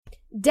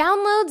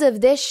Downloads of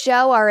this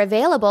show are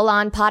available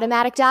on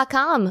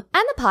Podomatic.com and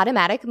the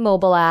Podomatic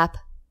mobile app.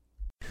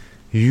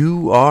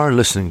 You are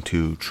listening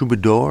to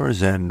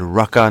Troubadours and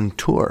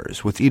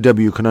Raconteurs with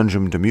E.W.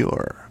 Conundrum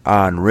Demure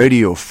on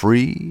Radio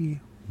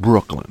Free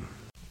Brooklyn.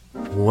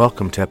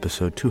 Welcome to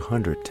episode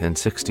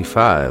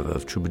 265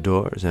 of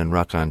Troubadours and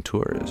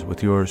Raconteurs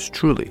with yours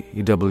truly,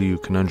 E.W.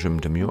 Conundrum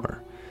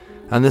Demure.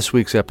 On this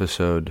week's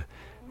episode,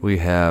 we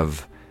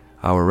have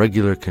our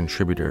regular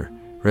contributor,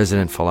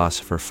 resident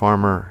philosopher,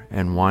 farmer,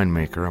 and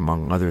winemaker,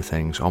 among other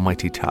things,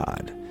 Almighty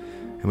Todd.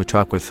 And we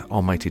talk with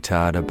Almighty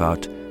Todd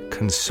about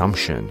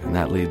consumption, and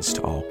that leads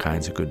to all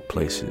kinds of good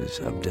places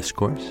of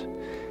discourse.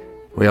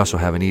 We also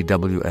have an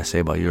EW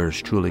essay by yours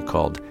truly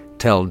called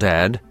Tell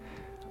Dad,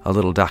 a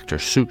little Dr.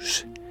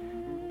 Seuss,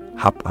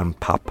 Hop on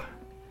Pop,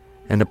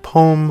 and a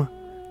poem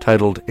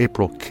titled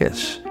April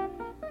Kiss.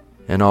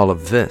 And all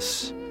of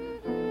this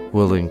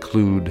will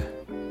include,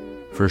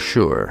 for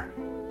sure,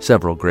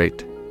 several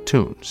great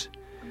tunes.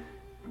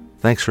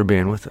 Thanks for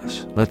being with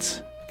us.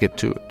 Let's get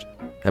to it.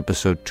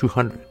 Episode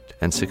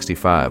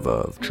 265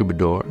 of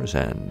Troubadours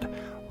and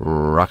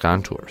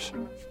Raconteurs.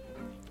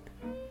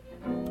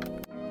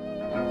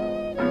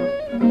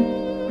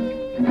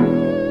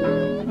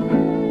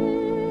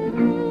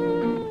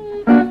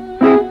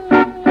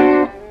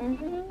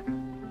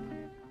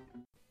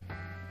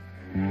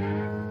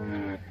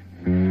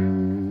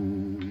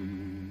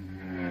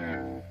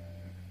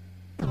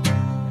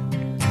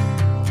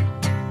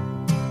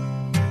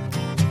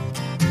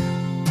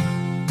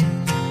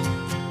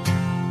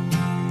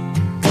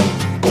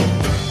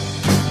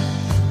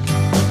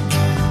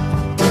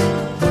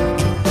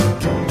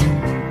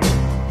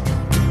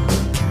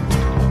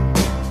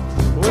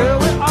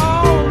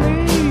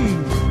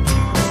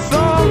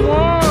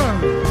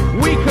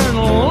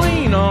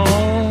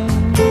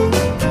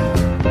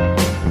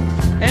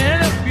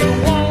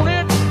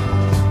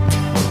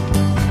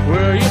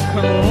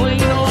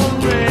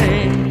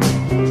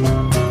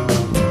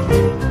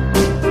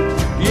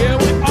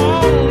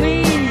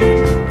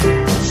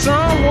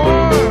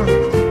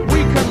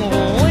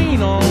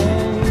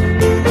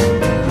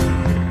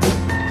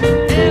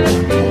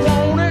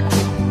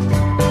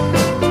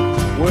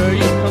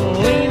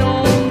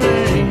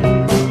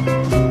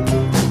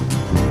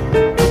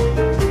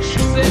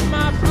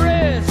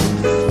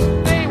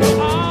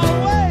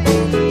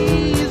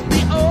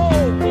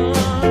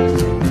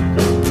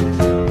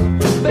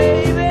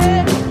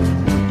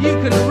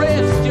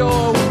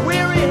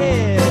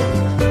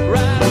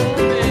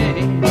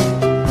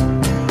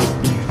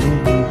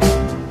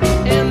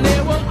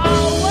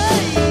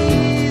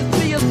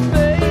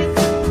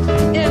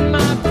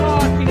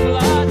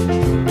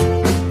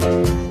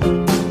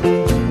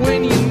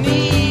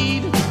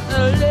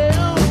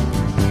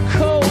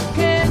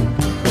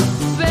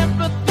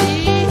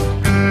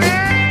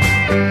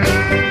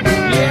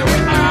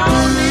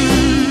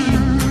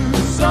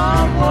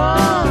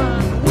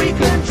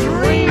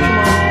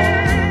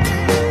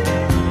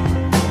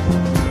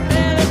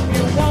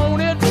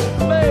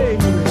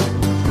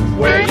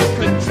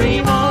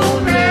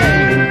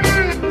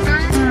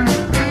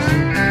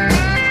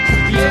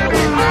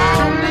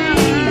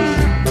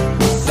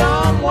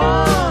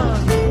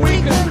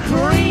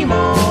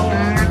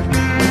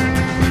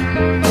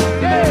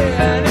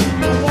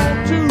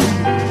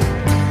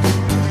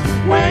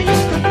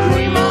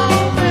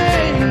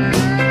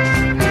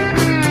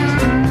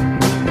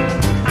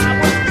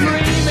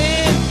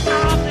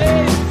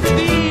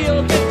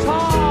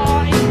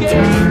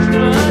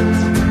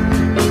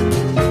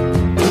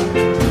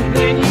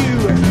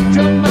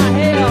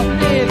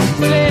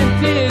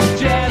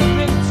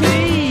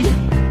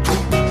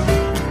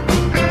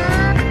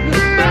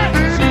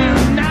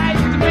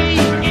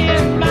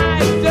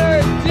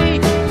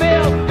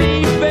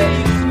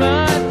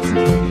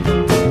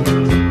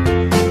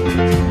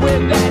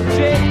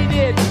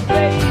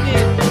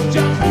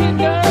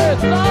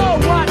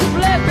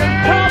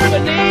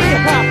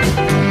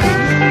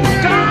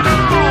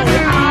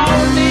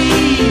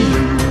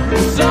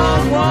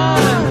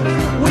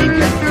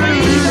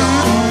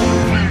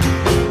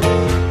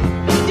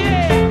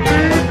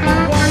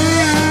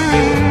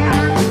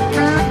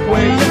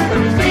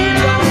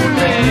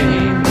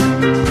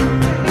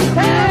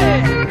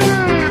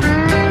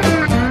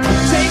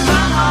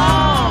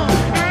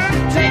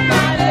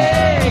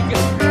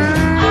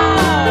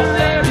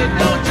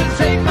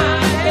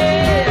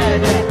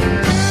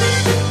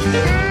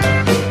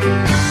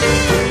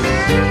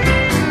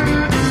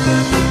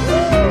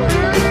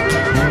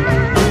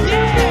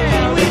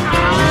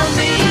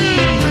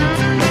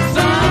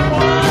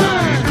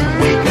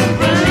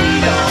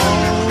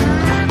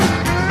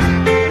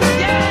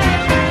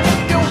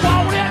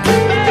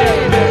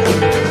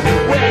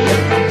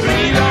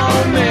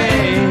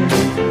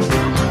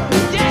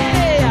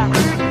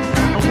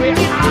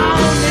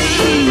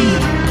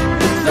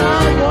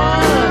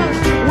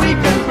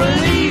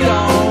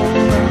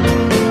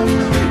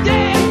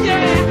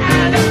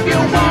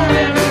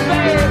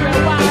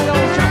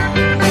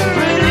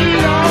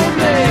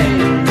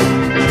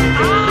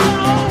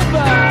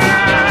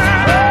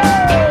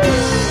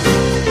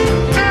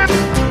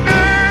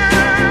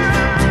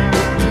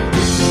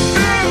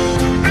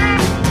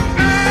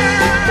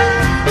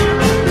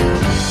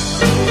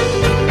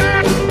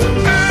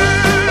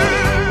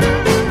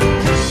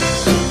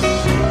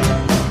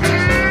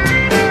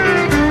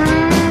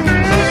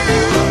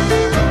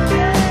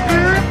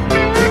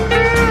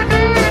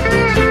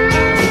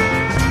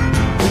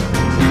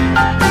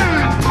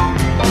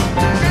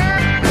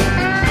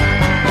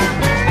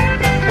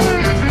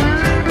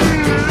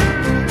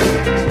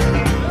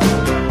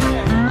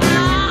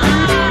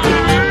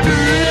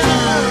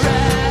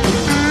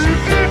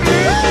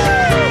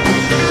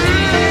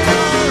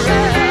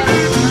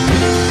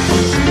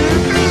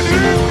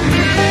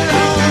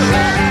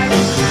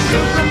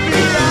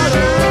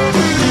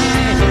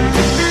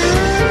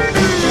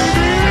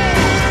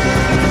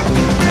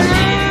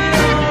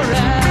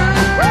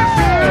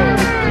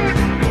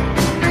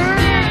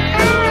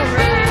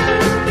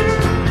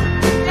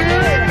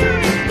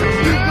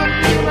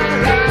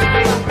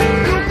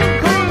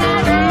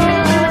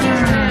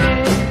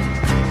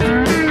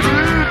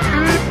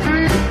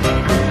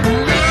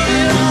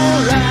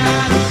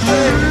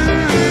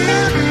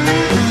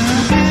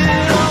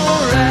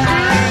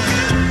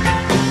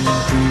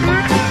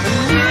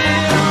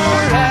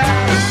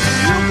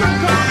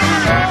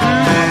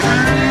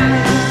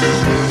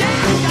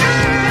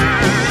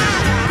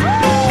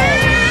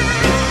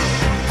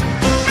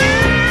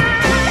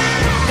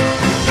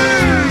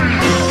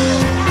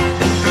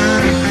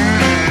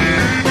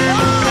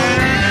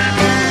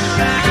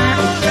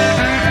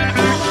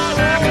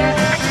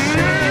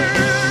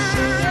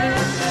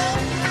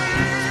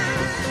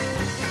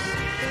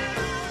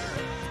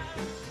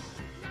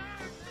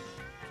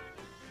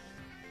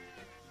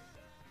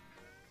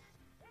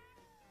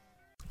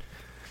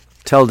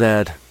 Tell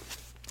Dad,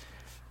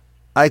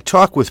 I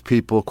talk with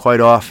people quite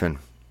often.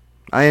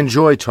 I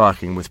enjoy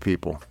talking with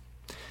people.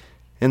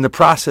 In the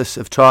process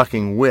of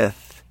talking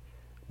with,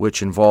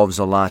 which involves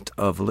a lot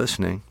of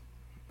listening,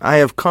 I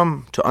have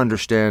come to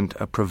understand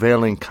a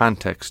prevailing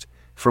context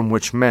from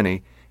which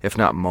many, if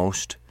not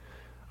most,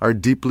 are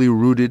deeply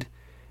rooted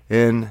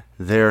in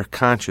their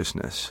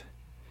consciousness.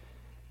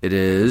 It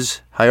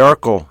is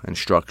hierarchical in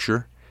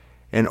structure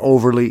and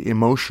overly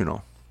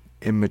emotional,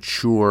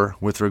 immature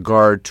with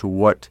regard to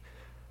what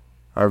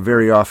are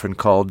very often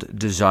called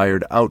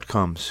desired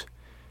outcomes.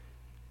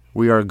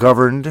 We are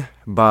governed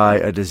by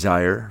a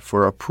desire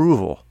for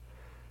approval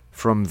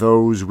from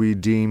those we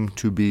deem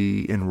to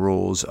be in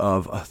roles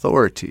of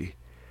authority,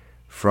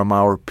 from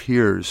our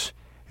peers,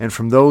 and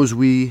from those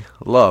we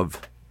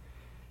love.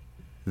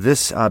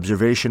 This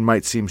observation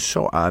might seem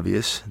so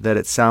obvious that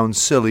it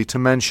sounds silly to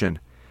mention.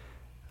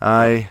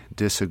 I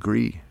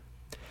disagree.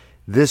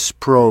 This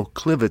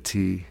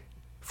proclivity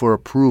for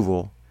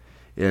approval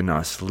in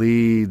us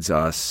leads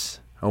us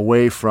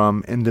away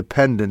from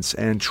independence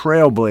and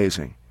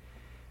trailblazing.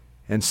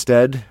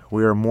 Instead,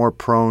 we are more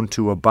prone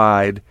to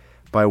abide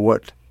by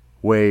what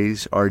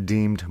ways are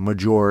deemed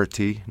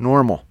majority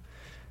normal.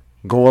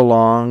 Go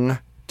along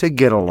to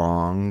get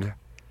along.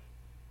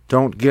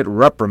 Don't get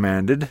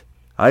reprimanded,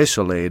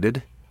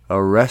 isolated,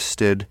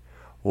 arrested,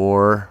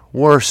 or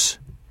worse.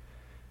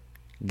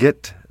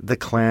 Get the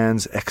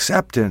clan's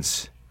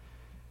acceptance.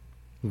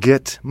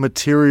 Get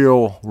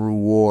material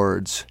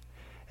rewards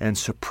and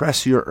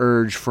suppress your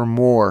urge for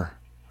more,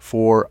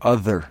 for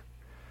other.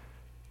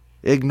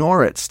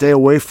 Ignore it. Stay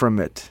away from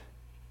it.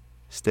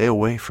 Stay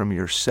away from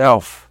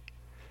yourself.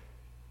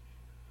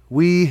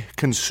 We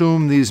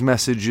consume these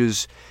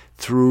messages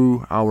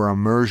through our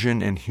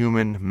immersion in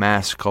human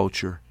mass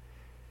culture,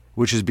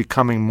 which is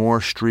becoming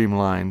more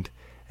streamlined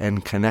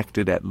and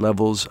connected at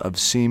levels of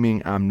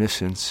seeming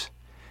omniscience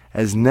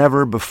as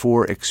never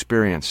before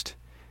experienced,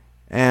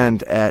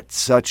 and at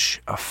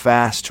such a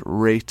fast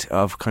rate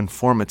of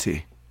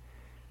conformity.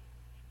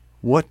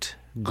 What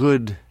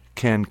good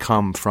can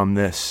come from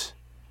this,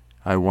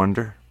 I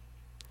wonder?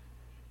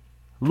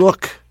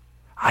 Look,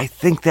 I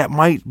think that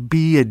might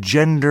be a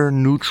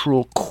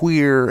gender-neutral,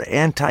 queer,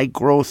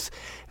 anti-growth,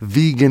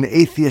 vegan,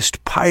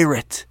 atheist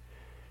pirate.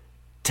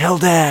 Tell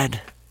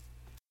Dad.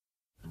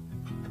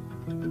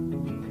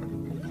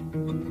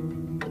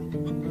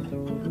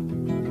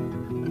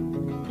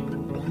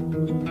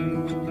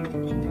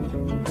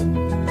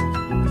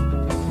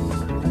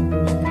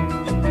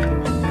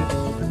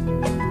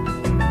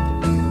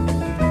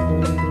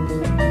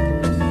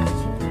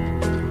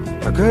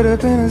 I could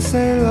have been a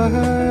sailor,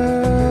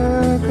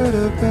 could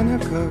have been a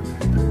cook,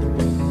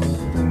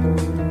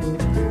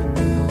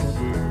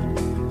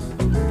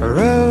 a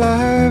real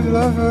life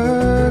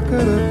lover,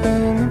 could have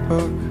been a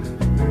book.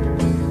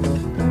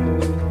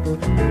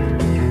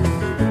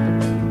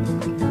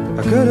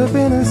 I could have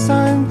been a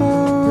signpost,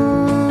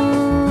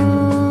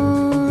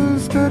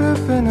 could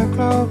have been a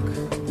cloak,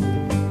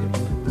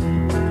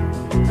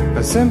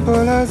 as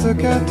simple as a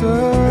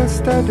kettle,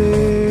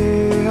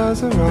 steady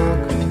as a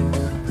rock.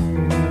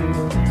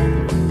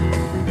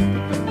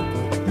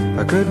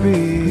 I could be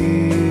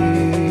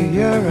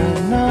here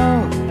and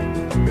now.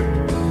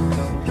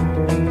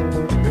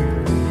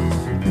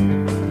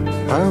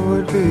 I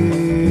would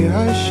be,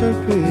 I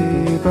should be,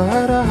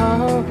 but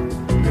how?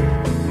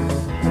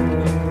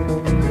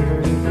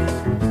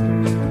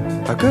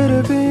 I could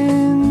have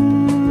been,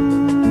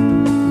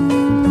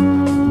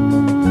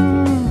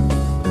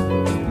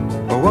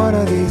 but one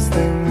of these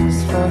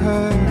things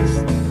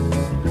first.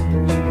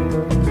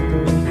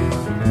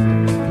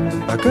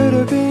 I could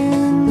have been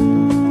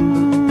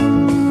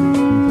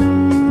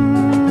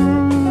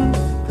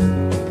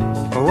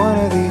one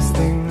of these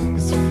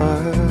things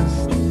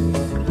first.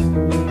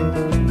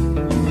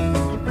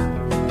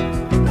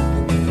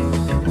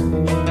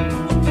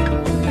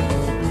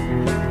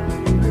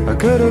 I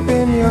could have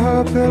been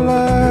your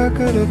pillar,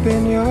 could have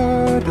been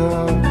your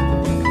door.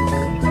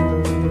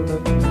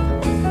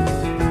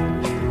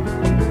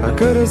 I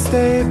could have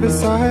stayed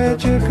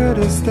beside you, could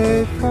have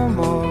stayed for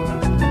more.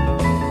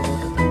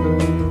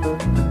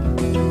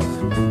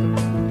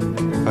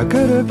 I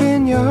could have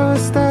been your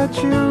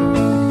statue,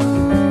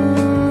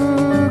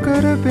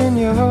 could have been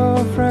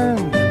your friend.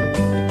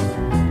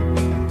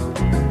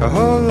 A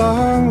whole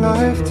long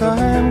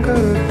lifetime could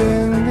have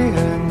been the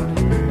end.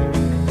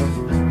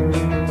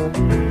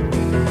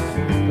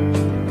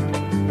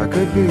 I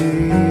could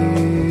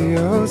be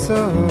oh so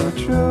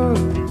true.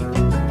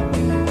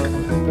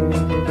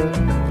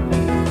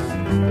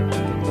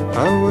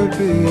 I would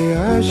be,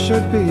 I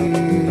should be,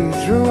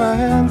 through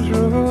and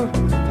through.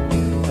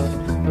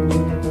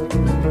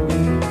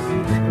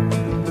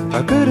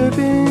 I could have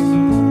been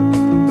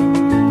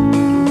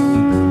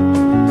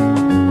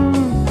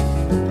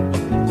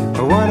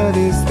one of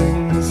these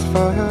things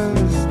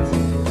first.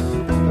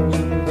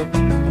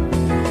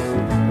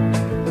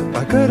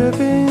 I could have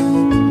been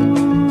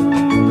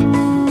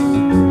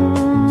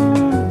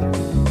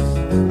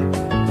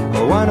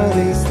one of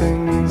these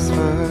things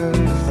first.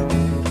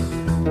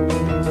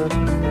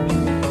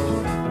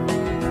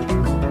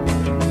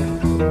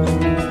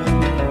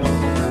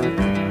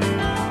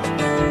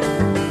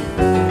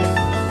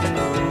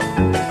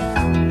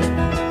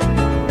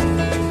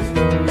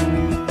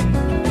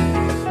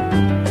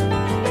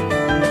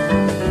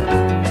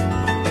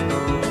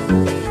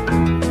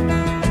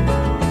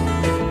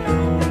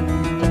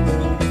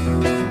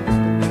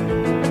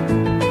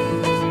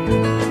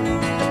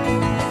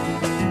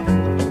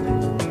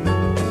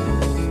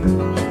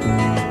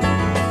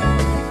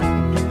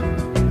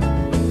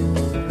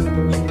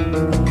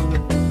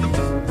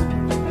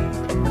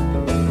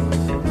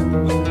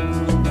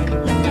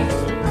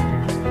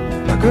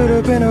 Could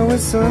have been a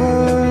whistle,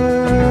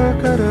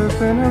 could have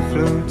been a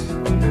flute,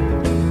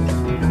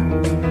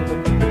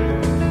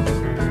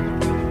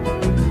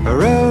 a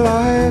real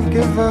life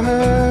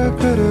giver,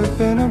 could have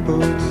been a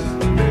boot.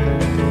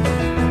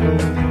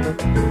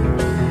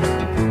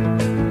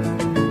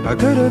 I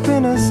could have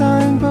been a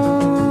signpost,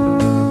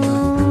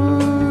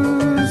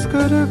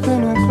 could have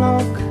been a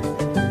clock,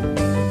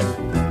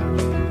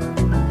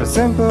 as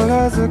simple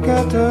as a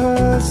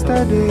gutter,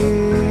 steady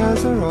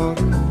as a rock.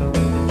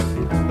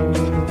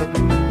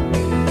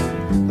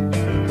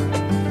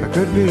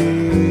 Could be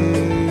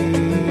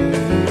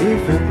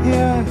even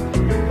here.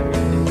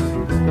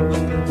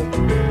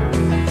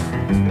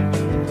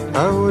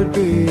 I would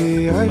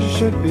be, I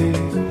should be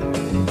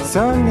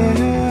so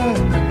near.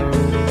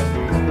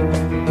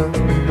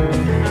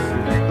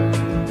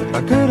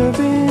 I could have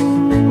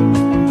been,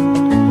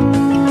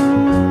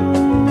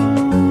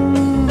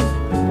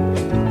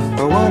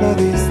 but one of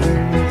these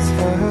things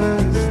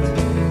first.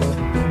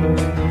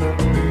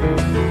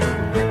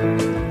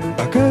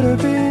 I could have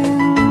been,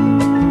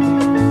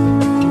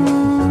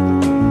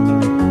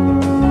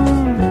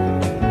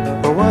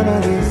 one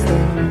of these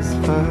things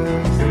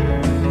first.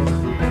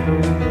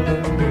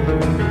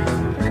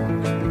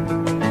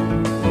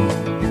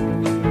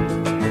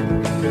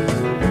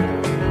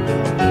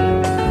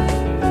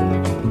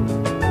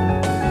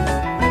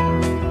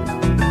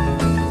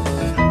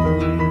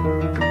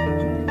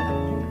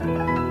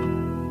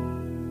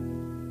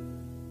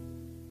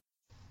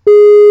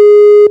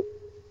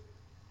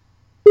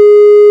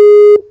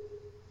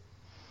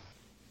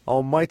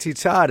 Almighty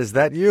Todd, is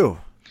that you?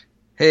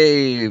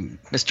 Hey,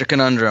 Mr.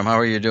 Conundrum, how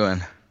are you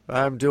doing?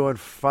 I'm doing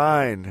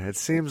fine. It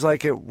seems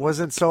like it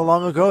wasn't so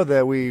long ago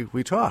that we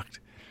talked.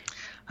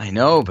 I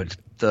know, but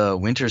the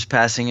winter's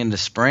passing into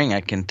spring.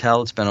 I can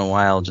tell it's been a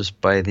while just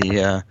by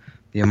the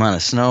amount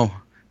of snow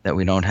that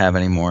we don't have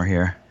anymore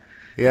here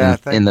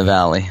in the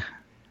valley.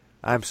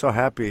 I'm so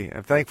happy,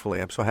 and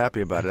thankfully, I'm so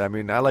happy about it. I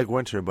mean, I like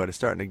winter, but it's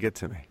starting to get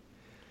to me.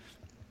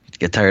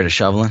 Get tired of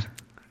shoveling?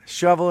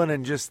 Shoveling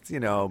and just,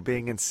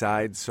 being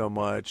inside so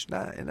much.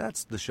 And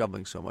that's the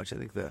shoveling so much. I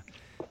think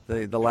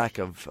the lack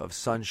of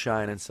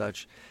sunshine and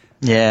such.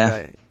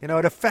 Yeah. It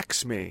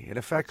affects me. It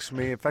affects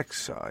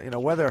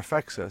weather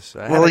affects us.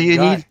 Well,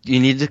 you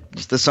need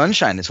the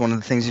sunshine. It's one of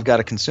the things you've got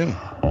to consume.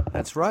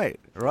 That's right.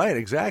 Right,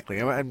 exactly.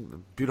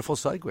 And beautiful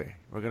segue.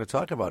 We're going to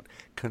talk about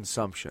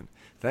consumption.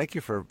 Thank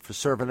you for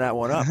serving that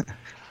one up.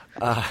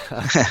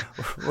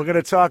 We're going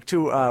to talk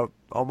to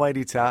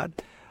Almighty Todd,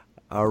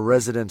 our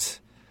resident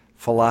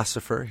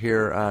philosopher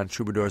here on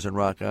Troubadours and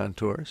Rock on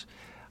Tours.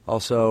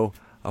 Also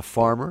a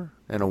farmer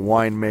and a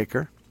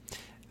winemaker.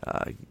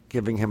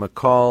 Giving him a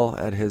call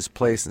at his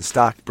place in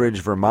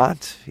Stockbridge,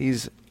 Vermont.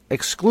 He's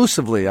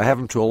exclusively, I have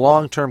him to a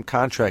long-term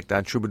contract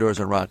on Troubadours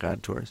and Rock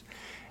on Tours.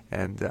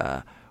 And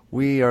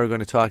we are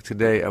going to talk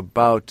today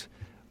about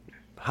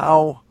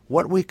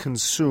what we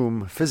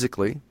consume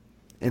physically,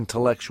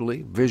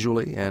 intellectually,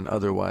 visually, and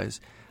otherwise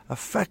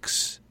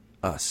affects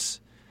us.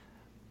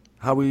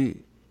 How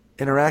we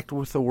interact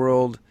with the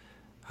world,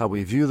 how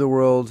we view the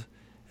world,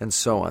 and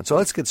so on. So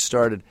let's get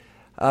started.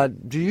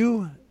 Do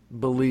you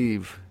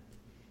believe,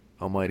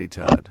 Almighty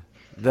Todd,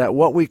 that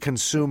what we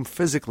consume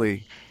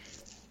physically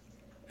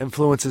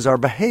influences our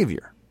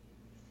behavior?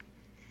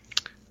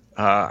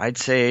 I'd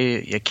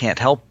say you can't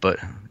help but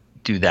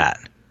do that.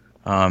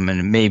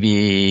 And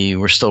maybe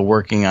we're still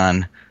working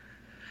on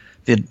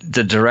the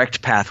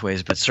direct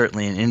pathways, but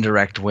certainly in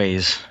indirect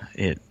ways,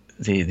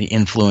 the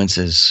influence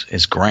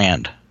is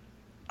grand,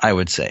 I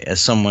would say,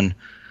 as someone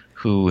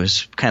who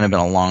has kind of been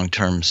a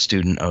long-term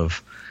student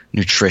of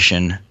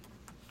nutrition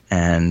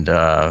and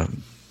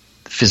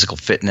physical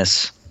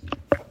fitness,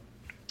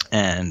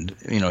 and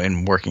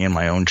in working in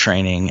my own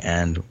training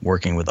and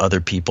working with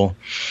other people,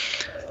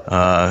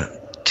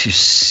 to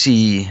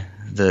see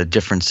the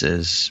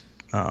differences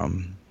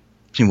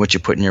between what you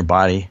put in your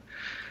body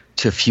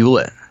to fuel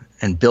it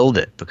and build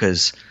it.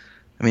 Because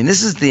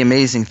this is the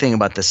amazing thing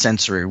about the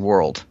sensory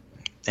world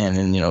and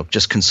in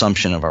just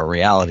consumption of our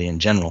reality in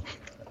general,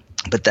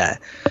 but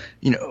that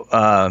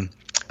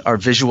our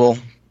visual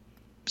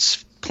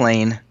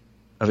plane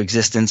of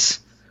existence,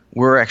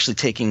 we're actually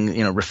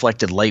taking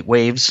reflected light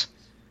waves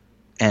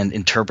and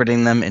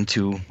interpreting them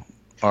into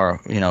our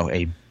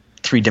a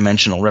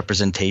three-dimensional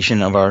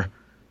representation of our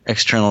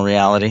external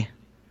reality.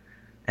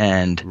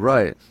 And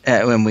right,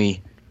 when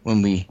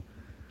we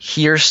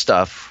hear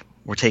stuff,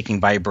 we're taking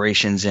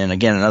vibrations in,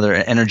 again, another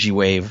energy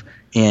wave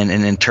in,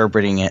 and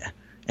interpreting it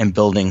and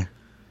building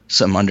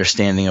some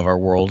understanding of our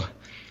world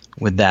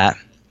with that.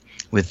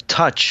 With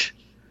touch,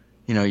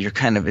 you're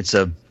it's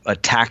a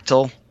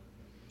tactile.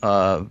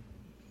 One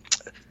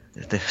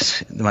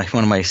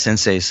of my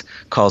senseis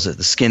calls it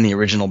the skin, the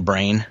original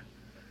brain.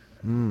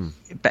 in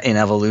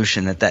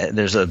evolution, that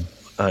there's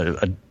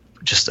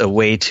just a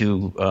way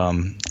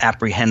to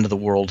apprehend the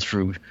world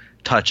through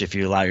touch if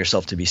you allow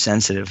yourself to be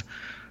sensitive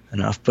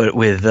enough. But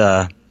with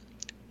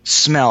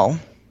smell,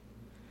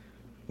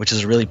 which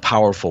is a really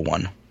powerful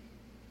one,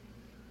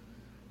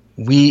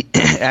 we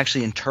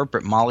actually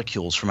interpret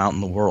molecules from out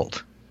in the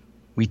world.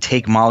 We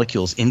take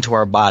molecules into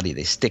our body.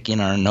 They stick in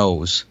our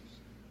nose,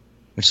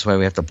 which is why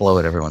we have to blow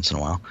it every once in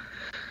a while.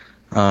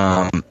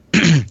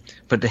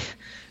 But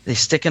they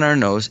stick in our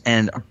nose,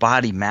 and our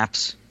body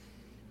maps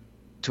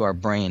to our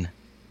brain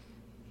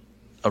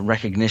a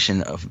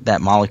recognition of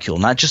that molecule,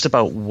 not just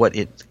about what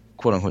it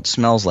quote-unquote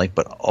smells like,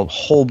 but a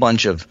whole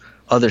bunch of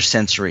other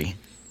sensory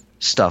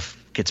stuff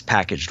gets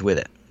packaged with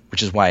it,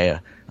 which is why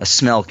a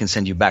smell can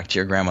send you back to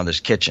your grandmother's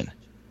kitchen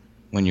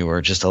when you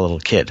were just a little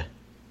kid.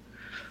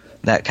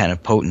 That kind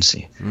of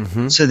potency.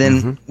 Mm-hmm, so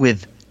then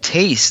with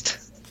taste,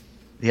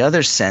 the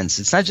other sense,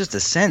 it's not just a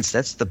sense,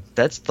 that's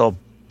the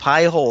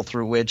pie hole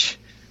through which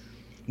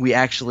we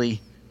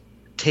actually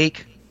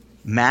take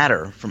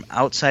matter from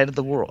outside of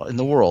the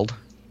world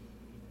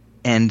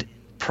and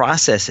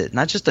process it,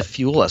 not just to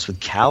fuel us with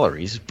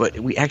calories, but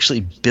we actually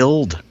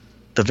build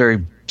the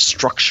very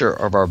structure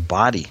of our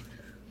body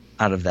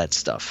out of that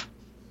stuff.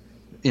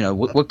 You know,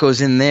 what goes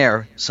in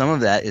there, some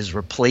of that is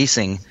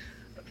replacing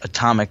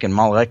atomic and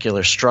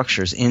molecular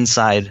structures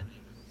inside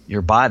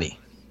your body.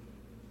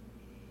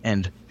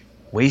 And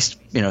waste,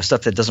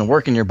 stuff that doesn't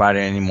work in your body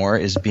anymore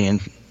is being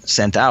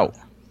sent out.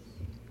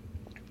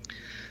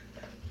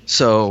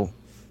 So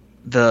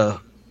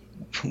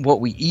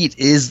what we eat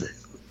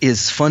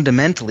is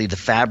fundamentally the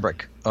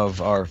fabric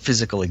of our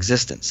physical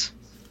existence.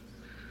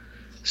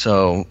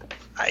 So,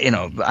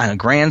 on a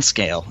grand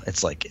scale,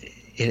 it's like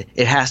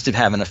it has to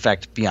have an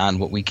effect beyond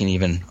what we can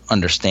even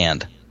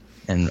understand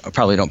and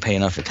probably don't pay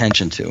enough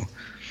attention to.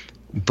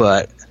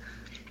 But,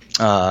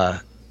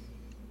 I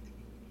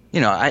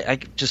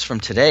just from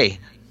today,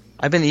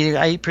 I've been eating.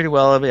 I eat pretty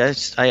well.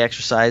 I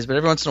exercise, but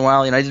every once in a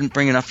while, I didn't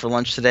bring enough for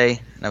lunch today,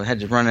 and I had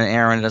to run an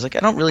errand. I was like, I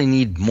don't really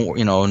need more,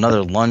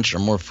 another lunch or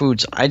more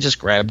food. So I just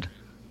grabbed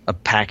a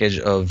package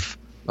of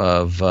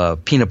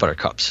peanut butter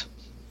cups.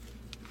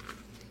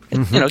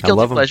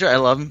 Guilty pleasure. I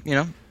love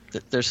them.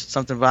 There's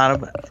something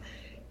about them.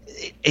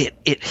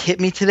 It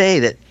hit me today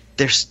that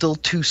they're still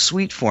too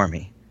sweet for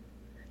me,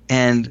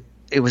 and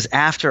it was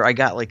after I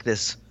got like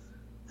this.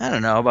 I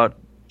don't know, about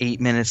 8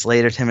 minutes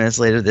later, 10 minutes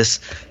later, this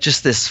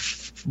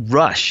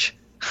rush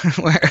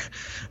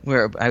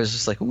where I was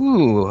just like,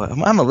 ooh,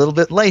 I'm a little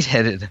bit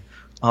lightheaded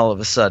all of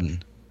a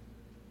sudden.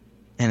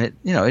 And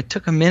it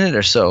took a minute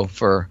or so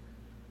for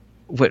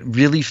what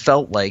really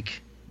felt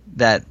like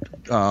that.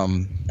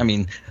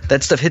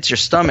 That stuff hits your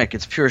stomach.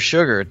 It's pure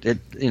sugar.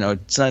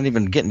 It's not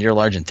even getting to your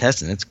large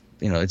intestine.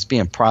 It's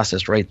being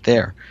processed right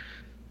there.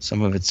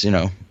 Some of it's,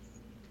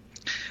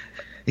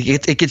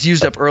 it gets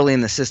used up early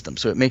in the system,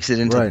 so it makes it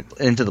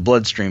into the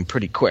bloodstream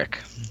pretty quick.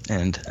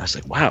 And I was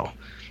like, wow.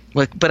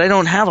 But I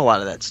don't have a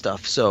lot of that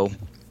stuff, so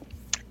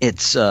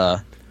it's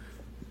I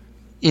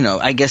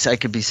guess I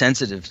could be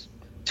sensitive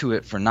to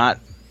it for not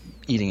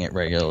eating it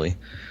regularly.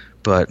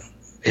 But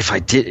if I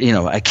did,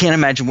 I can't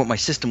imagine what my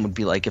system would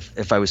be like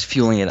if I was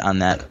fueling it on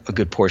that a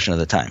good portion of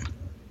the time.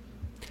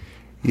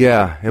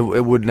 Yeah, it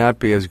would not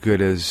be as good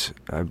as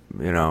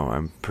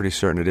I'm pretty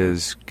certain it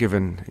is,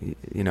 given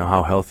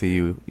how healthy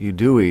you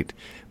do eat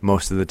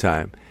most of the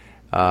time.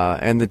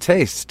 And the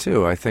taste,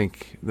 too. I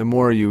think the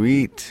more you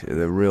eat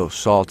the real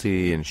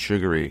salty and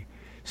sugary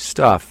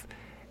stuff,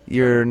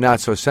 you're not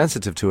so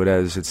sensitive to it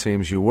as it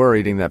seems you were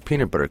eating that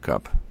peanut butter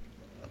cup.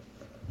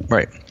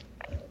 Right.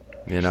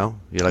 You're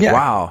like,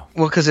 wow.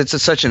 Well, because it's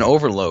such an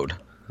overload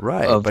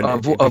of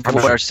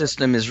what our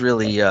system is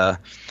really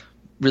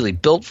really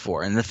built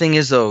for. And the thing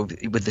is, though,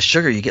 with the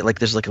sugar, you get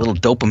there's a little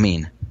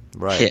dopamine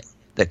hit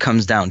that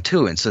comes down,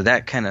 too. And so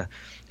that kind of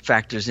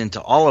factors into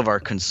all of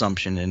our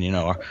consumption. And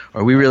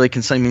are we really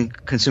consuming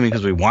because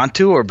we want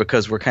to, or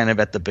because we're kind of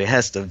at the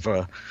behest of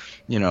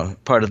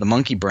part of the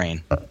monkey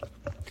brain?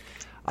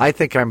 I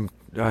think I'm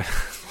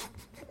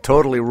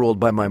totally ruled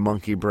by my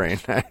monkey brain.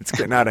 It's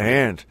getting out of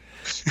hand,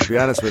 to be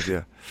honest with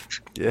you.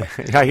 Yeah,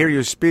 I hear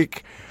you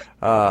speak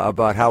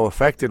about how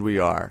affected we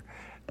are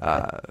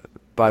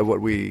by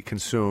what we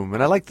consume,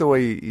 and I like the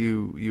way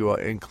you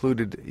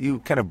included. You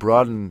kind of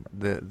broadened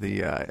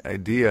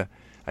the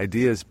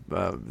ideas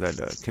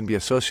that can be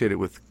associated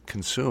with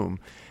consume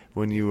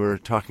when you were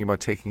talking about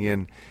taking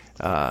in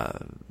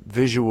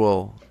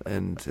visual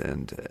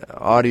and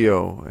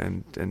audio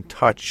and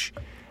touch,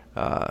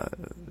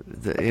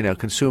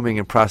 consuming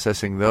and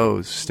processing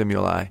those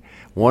stimuli.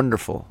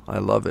 Wonderful. I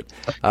love it.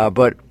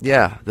 But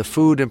yeah, the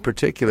food in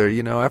particular,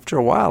 after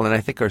a while, and I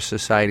think our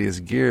society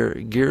is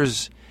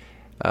gears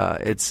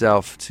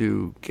itself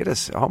to get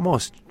us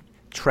almost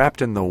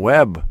trapped in the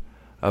web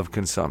of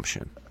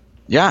consumption.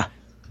 Yeah.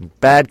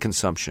 Bad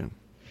consumption.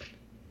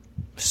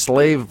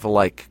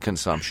 Slave-like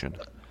consumption.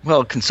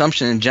 Well,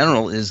 consumption in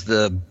general is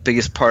the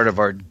biggest part of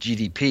our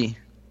GDP.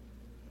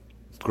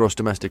 Gross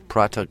domestic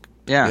product.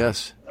 Yeah.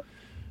 Yes.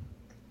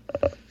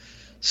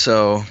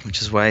 So,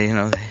 which is why,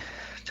 they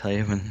tell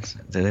you when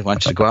they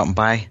want you to go out and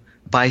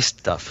buy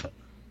stuff.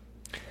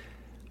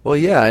 Well,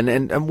 yeah,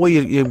 and well,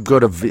 you go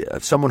to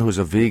someone who's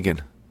a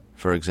vegan,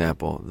 for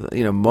example.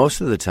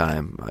 Most of the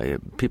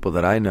time, people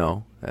that I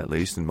know, at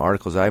least in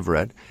articles I've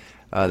read,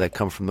 that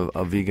come from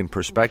a vegan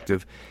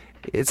perspective,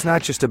 it's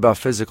not just about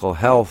physical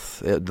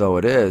health, though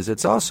it is.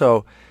 It's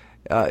also,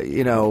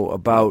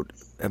 about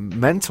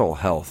mental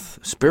health,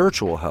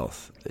 spiritual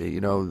health.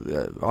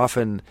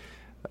 Often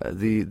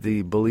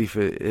the belief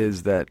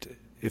is that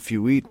if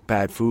you eat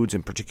bad foods,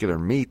 in particular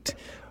meat,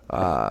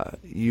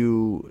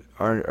 you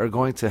are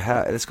going to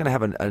have, it's going to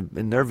have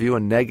in their view, a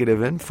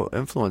negative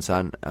influence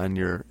on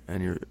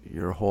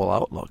your whole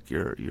outlook,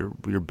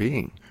 your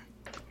being.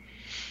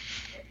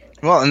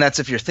 Well, and that's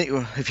if you're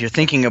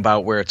thinking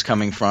about where it's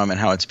coming from and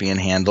how it's being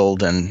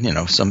handled,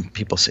 and some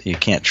people say you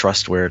can't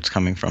trust where it's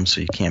coming from,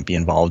 so you can't be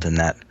involved in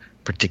that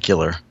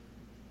particular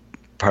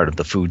part of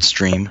the food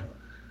stream.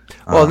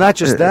 Well, not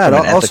just that.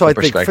 Also, I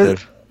think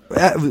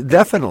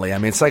definitely. I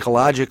mean,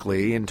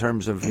 psychologically, in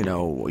terms of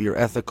your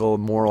ethical,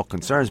 moral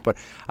concerns. But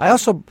I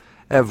also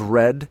have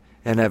read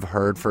and have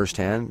heard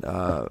firsthand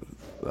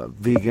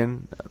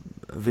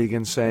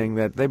vegans saying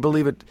that they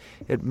believe it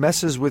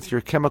messes with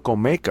your chemical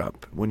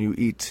makeup when you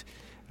eat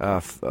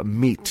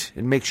meat.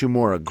 It makes you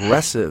more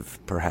aggressive,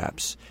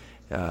 perhaps.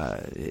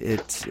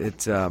 It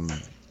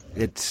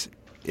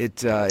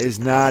is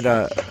not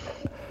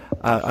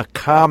a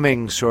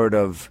calming sort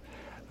of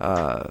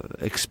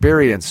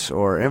experience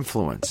or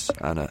influence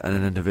on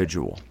an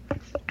individual.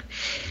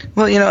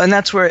 Well, and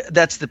that's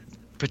the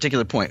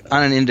particular point,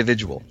 on an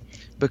individual,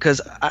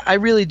 because I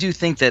really do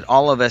think that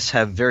all of us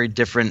have very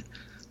different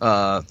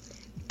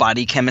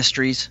body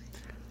chemistries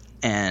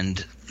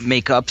and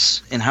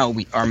makeups and how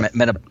our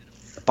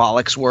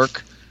metabolics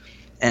work,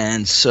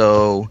 and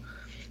so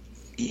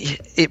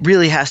it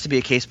really has to be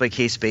a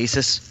case-by-case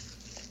basis.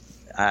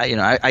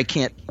 I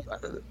can't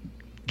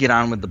get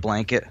on with the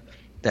blanket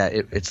that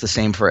it's the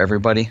same for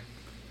everybody,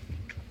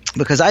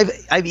 because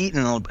I've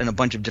eaten in a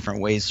bunch of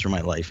different ways through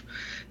my life,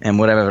 and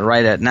what I'm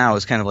right at now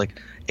is kind of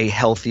like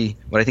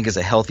what I think is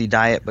a healthy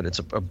diet, but it's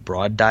a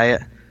broad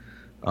diet,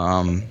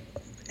 and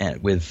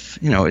with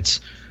it's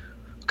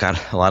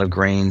got a lot of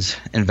grains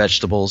and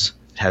vegetables,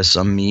 it has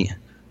some meat,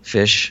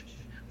 fish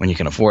when you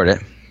can afford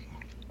it,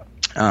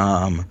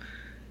 and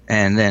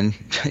then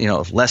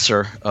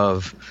lesser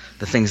of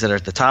the things that are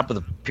at the top of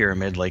the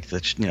pyramid, like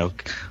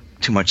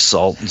too much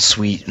salt and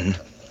sweet and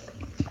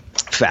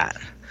fat.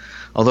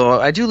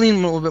 Although I do lean a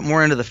little bit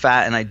more into the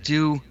fat, and I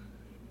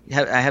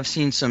have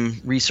seen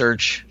some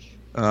research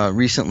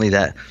recently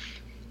that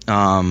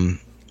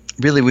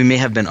really we may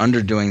have been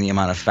underdoing the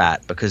amount of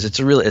fat, because it's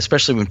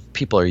especially when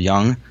people are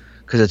young,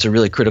 because it's a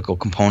really critical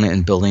component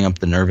in building up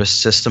the nervous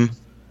system,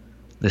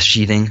 the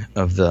sheathing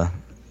of the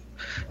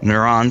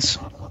neurons.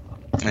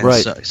 And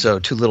right. So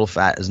too little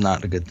fat is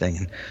not a good thing.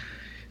 And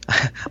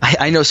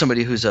I know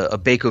somebody who's a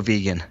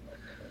Bako-vegan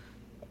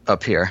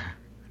up here.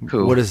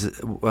 What is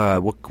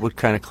what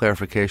kind of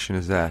clarification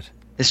is that?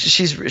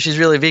 She's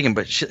really vegan,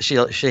 but she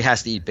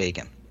has to eat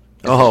bacon.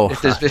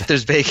 If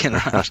there's bacon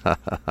around.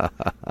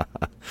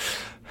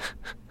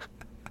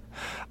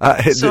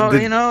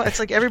 It's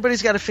like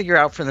everybody's got to figure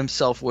out for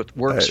themselves what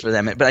works for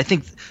them. But I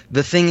think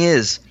the thing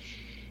is,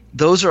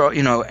 those are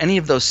any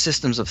of those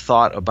systems of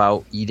thought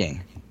about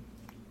eating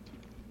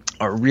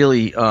are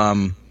really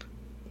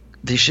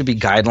they should be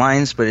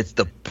guidelines. But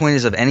the point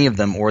is of any of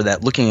them, or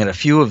that looking at a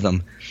few of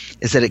them,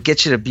 is that it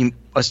gets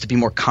us to be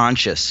more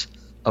conscious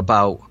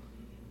about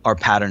our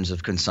patterns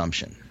of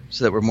consumption,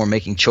 so that we're more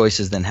making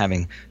choices than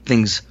having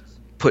things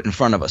put in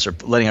front of us, or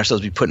letting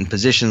ourselves be put in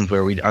positions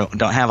where we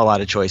don't have a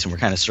lot of choice and we're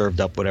kind of served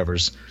up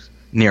whatever's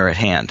near at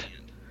hand.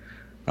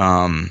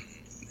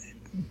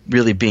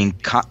 Really being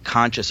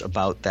conscious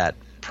about that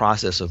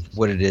process of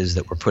what it is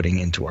that we're putting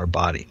into our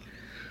body.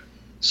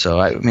 So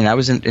I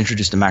was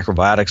introduced to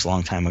macrobiotics a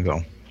long time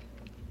ago,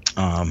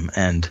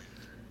 and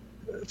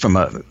from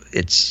a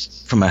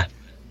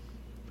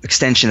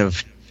extension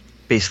of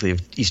basically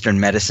of Eastern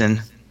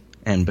medicine,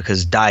 and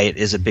because diet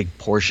is a big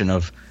portion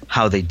of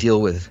how they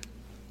deal with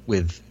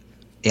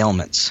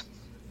ailments.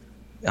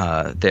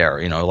 A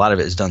lot of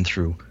it is done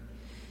through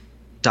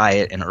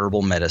diet and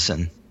herbal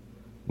medicine,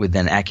 with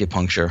then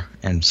acupuncture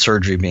and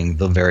surgery being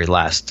the very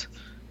last,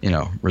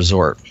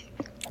 resort.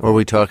 Are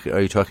you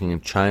talking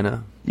in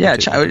China? Yeah,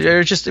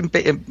 or just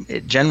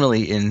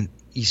generally in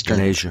Eastern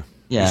Asia.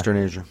 Yeah, Eastern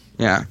Asia.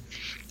 Yeah,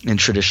 in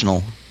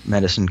traditional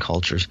medicine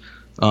cultures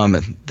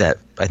that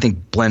I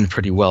think blend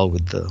pretty well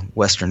with the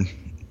Western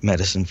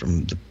medicine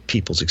from the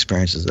people's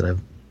experiences that I've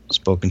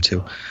spoken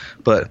to.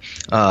 But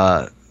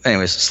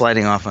anyways,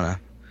 sliding off on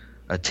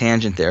a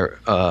tangent there.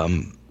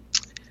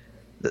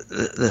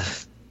 The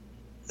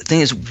thing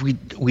is,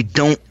 we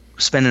don't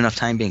spend enough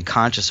time being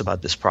conscious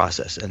about this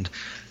process, and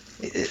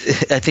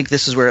I think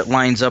this is where it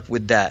lines up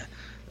with that.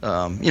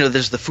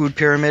 There's the food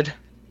pyramid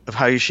of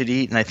how you should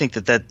eat, and I think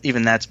that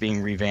even that's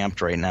being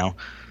revamped right now.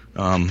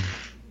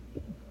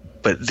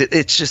 But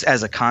it's just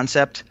as a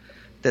concept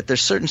that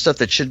there's certain stuff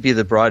that should be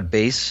the broad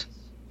base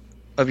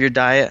of your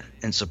diet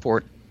and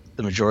support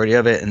the majority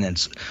of it, and then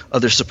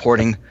other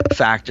supporting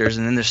factors,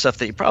 and then there's stuff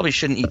that you probably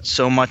shouldn't eat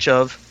so much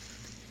of,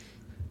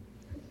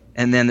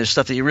 and then there's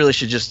stuff that you really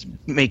should just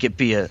make it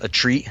be a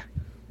treat,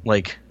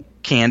 like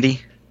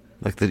candy.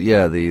 Like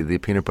the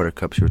peanut butter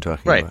cups you were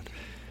talking about.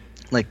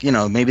 Like,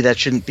 maybe that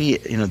shouldn't be,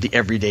 the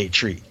everyday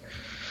treat,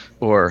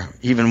 or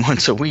even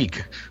once a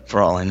week,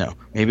 for all I know.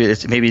 Maybe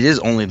it is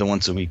only the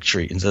once a week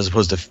treat as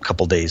opposed to a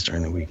couple days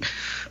during the week.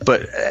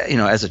 But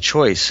as a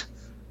choice,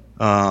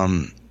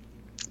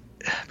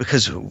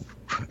 because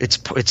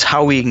it's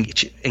how we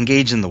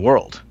engage in the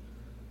world.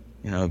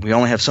 We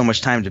only have so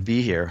much time to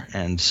be here,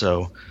 and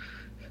so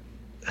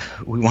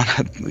we want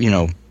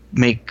to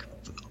make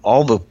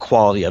all the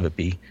quality of it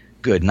be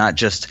good, not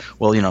just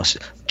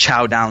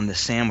chow down this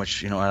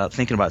sandwich without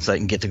thinking about it so I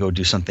can get to go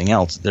do something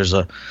else. There's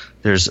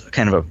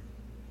kind of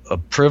a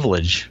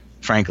privilege,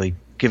 frankly,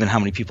 given how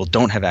many people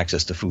don't have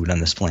access to food on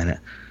this planet,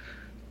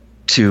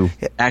 to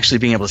actually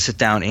being able to sit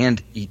down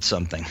and eat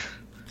something.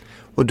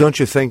 Well, don't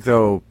you think,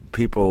 though,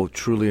 people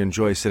truly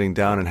enjoy sitting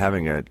down and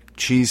having a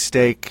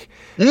cheesesteak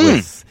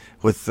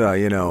with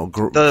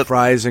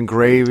fries and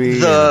gravy?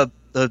 The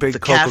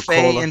big cafe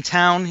Coca-Cola in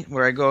town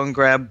where I go and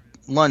grab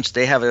lunch,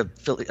 they have a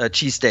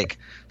cheesesteak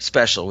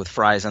special with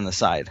fries on the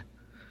side.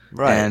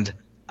 Right. And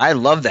I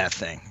love that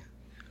thing.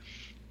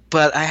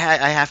 But I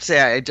have to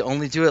say, I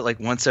only do it like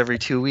once every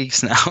 2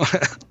 weeks now.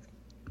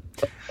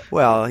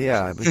 Well,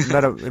 yeah,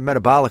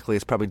 metabolically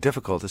it's probably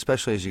difficult,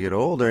 especially as you get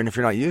older, and if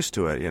you're not used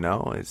to it,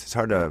 it's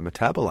hard to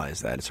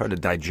metabolize that. It's hard to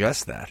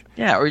digest that.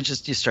 Yeah, or you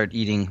start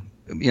eating,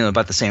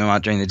 about the same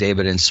amount during the day,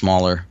 but in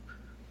smaller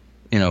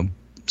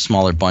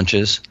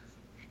bunches,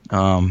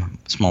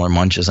 smaller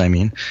munches, I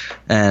mean.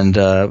 And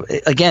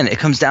again, it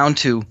comes down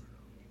to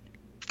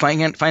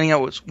finding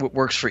out what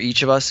works for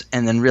each of us,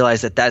 and then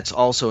realize that that's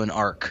also an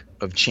arc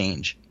of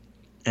change,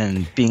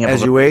 and being able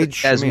as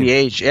we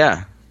age,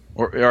 yeah.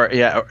 Or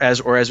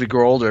as we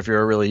grow older, if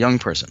you're a really young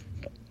person.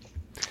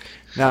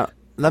 Now,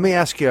 let me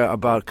ask you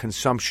about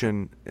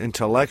consumption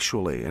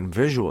intellectually and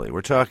visually.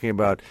 We're talking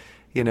about,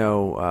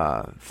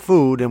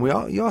 food,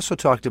 and you also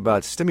talked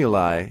about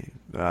stimuli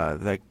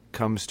that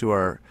comes to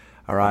our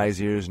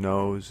eyes, ears,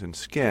 nose, and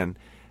skin.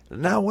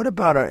 Now, what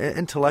about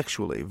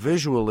intellectually,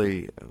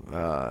 visually?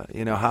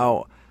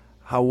 How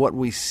what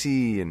we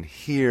see and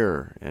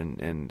hear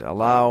and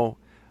allow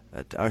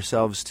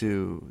ourselves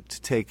to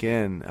take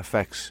in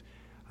affects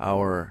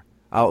our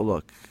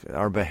outlook,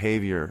 our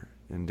behavior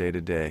in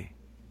day-to-day.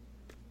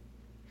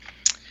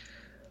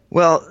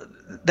 Well,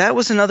 that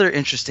was another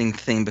interesting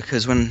thing,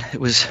 because when it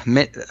was,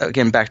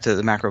 again, back to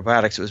the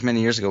macrobiotics, it was many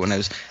years ago when I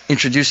was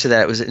introduced to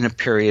that. It was in a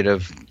period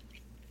of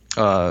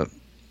kind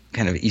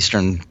of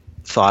Eastern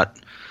thought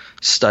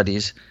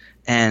studies,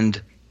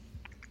 and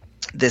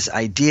this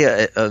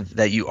idea of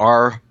that you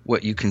are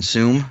what you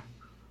consume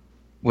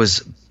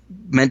was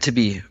meant to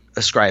be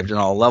ascribed in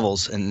all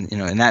levels. And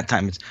in that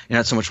time, you're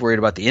not so much worried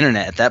about the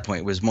internet. At that point,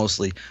 it was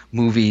mostly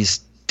movies,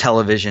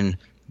 television,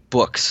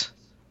 books,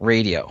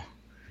 radio,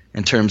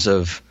 in terms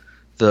of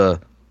the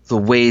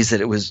ways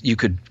that you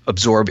could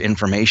absorb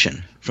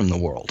information from the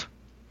world.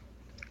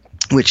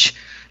 Which,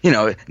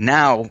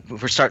 now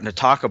we're starting to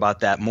talk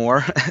about that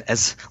more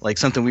as like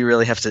something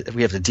we have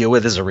to deal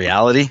with as a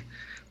reality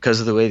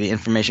because of the way the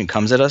information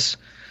comes at us.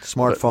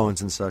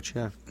 Smartphones and such,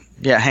 yeah.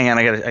 Yeah, hang on,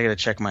 I gotta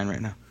check mine right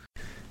now.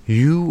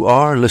 You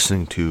are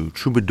listening to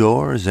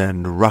Troubadours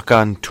and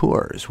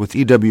Raconteurs with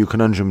E.W.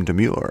 Conundrum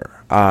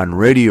Demure on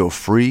Radio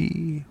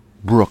Free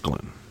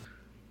Brooklyn.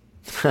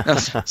 No,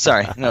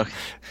 sorry, no.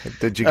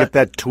 Did you get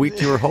that tweet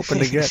you were hoping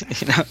to get?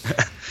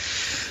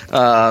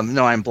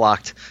 No, I'm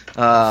blocked.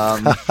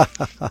 The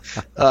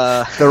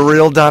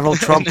real Donald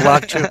Trump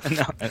blocked you?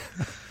 No.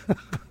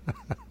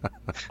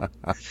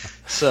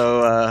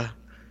 So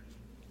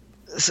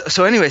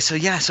anyway,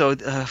 so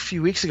a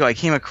few weeks ago I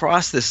came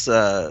across this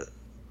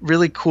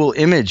really cool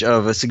image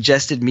of a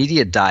suggested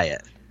media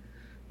diet,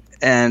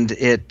 and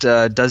it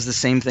does the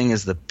same thing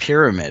as the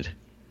pyramid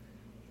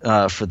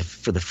for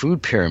the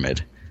food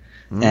pyramid,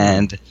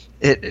 and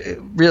it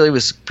really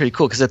was pretty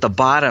cool because at the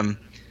bottom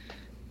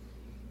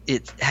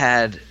it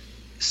had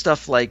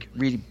stuff like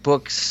reading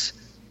books,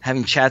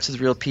 having chats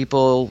with real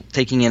people,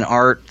 taking in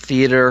art,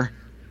 theater,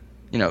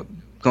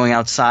 going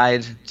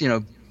outside,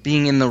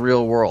 being in the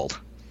real world.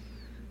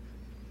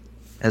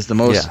 As the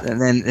most, yeah.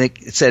 And then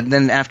it said,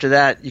 then after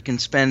that you can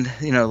spend,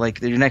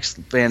 like your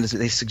next band is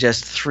they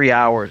suggest 3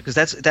 hours, because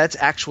that's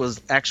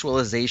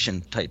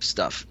actualization type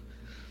stuff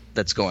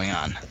that's going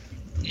on.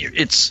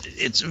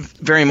 It's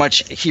very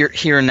much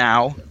here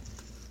now.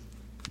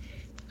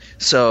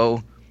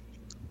 So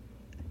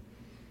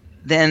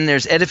then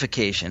there's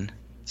edification.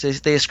 So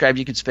they described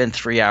you could spend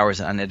 3 hours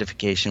on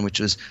edification, which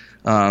was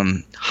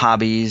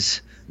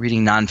hobbies,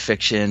 reading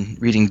nonfiction,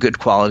 reading good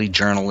quality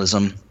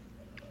journalism.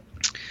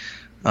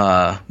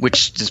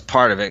 Which is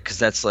part of it, because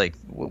that's like,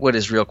 what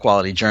is real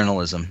quality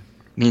journalism?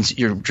 It means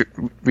you're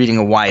reading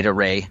a wide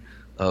array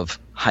of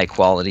high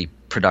quality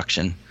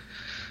production.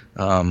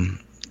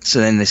 So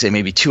then they say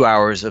maybe 2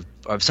 hours of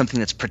something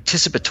that's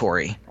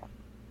participatory,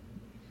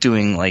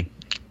 doing like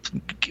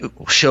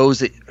shows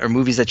that or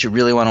movies that you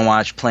really want to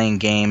watch, playing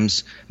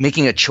games,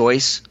 making a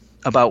choice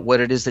about what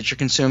it is that you're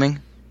consuming.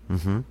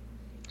 Mm-hmm.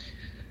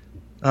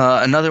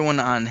 Another one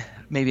on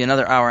maybe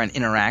another hour on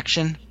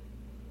interaction,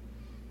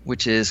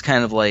 which is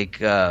kind of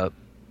like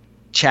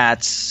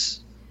chats,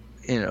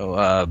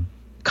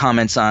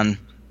 comments on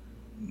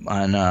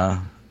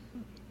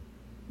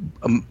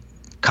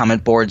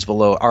comment boards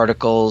below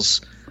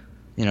articles,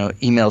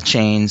 email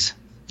chains,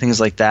 things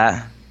like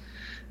that.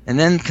 And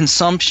then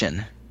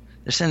consumption.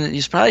 They're saying that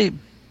you should probably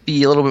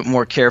be a little bit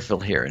more careful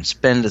here and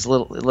spend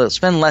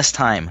less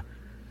time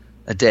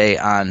a day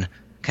on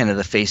kind of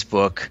the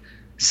Facebook,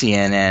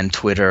 CNN,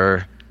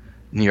 Twitter,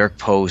 New York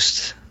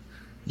Post,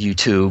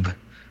 YouTube,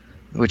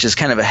 which is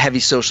kind of a heavy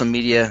social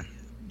media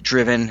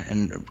driven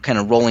and kind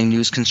of rolling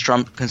news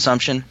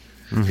consumption.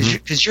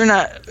 Because you're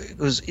not,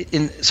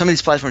 in some of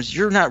these platforms,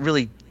 you're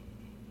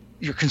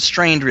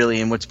constrained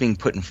really in what's being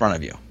put in front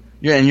of you.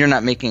 You're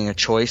not making a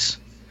choice.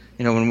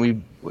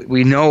 When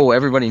we know,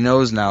 everybody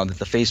knows now that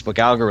the Facebook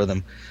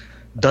algorithm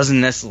doesn't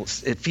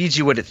necessarily, it feeds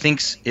you what it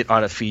thinks it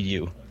ought to feed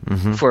you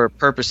for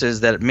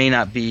purposes that it may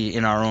not be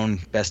in our own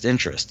best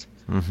interest.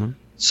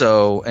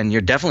 So, and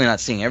you're definitely not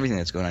seeing everything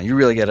that's going on. You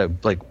really got to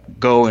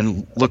go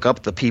and look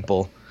up the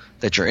people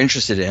that you're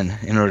interested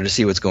in order to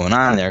see what's going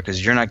on there,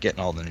 because you're not getting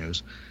all the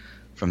news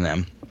from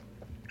them.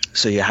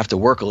 So you have to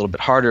work a little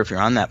bit harder if you're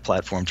on that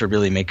platform to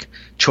really make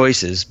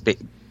choices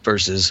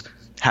versus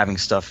having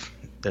stuff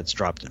that's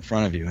dropped in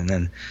front of you. And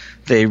then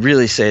they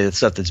really say that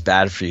stuff that's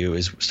bad for you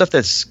is stuff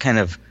that's kind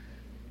of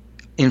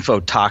info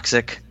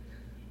toxic,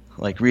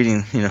 like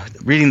reading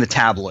the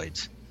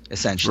tabloids,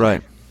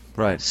 essentially.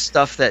 Right.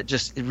 Stuff that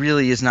just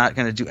really is not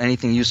going to do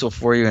anything useful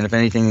for you, and if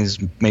anything is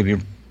maybe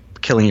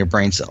killing your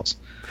brain cells.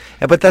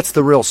 Yeah, but that's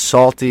the real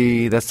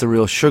salty, that's the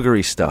real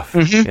sugary stuff,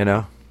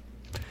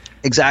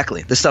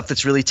 Exactly. The stuff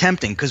that's really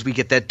tempting because we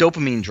get that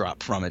dopamine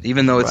drop from it,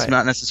 even though it's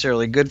not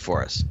necessarily good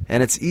for us.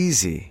 And it's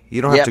easy.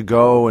 You don't have to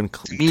go and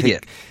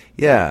immediate.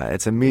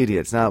 It's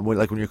immediate. It's not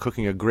like when you're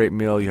cooking a great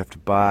meal, you have to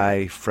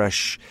buy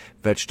fresh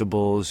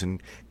vegetables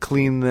and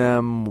clean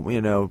them,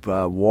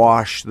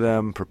 wash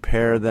them,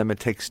 prepare them. It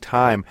takes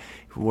time.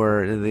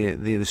 Where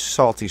the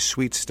salty,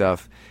 sweet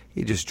stuff,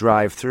 you just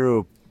drive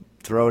through,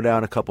 throw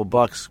down a couple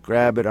bucks,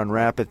 grab it,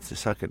 unwrap it,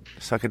 suck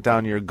it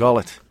down your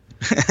gullet.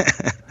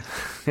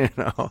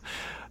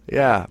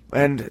 Yeah,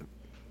 and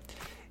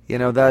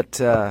that's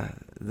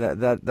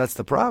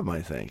the problem,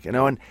 I think.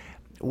 And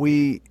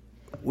we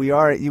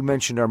are. You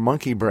mentioned our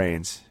monkey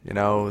brains.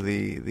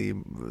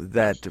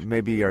 That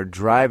maybe are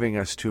driving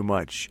us too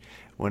much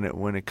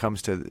when it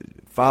comes to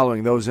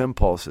following those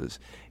impulses.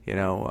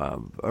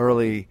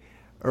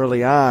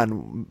 Early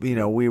on,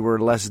 we were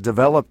less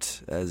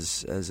developed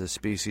as a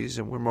species,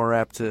 and we're more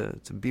apt to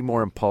be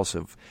more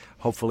impulsive.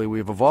 Hopefully,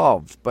 we've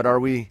evolved. But are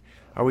we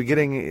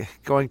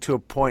going to a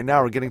point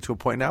now? We're getting to a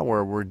point now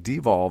where we're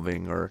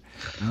devolving or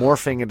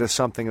morphing into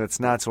something that's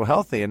not so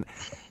healthy.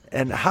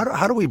 And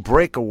how do we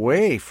break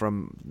away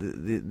from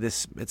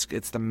this?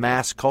 It's the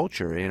mass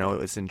culture.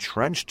 It's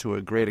entrenched to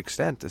a great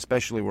extent,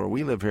 especially where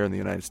we live here in the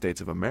United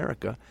States of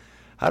America.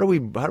 How do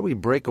we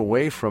break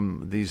away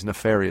from these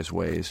nefarious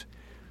ways?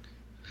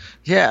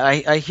 Yeah,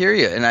 I hear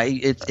you, and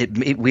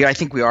I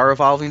think we are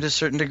evolving to a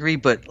certain degree,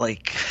 but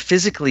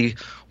physically,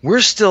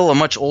 we're still a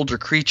much older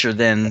creature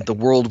than the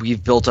world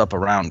we've built up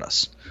around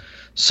us.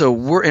 So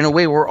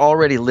we're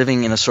already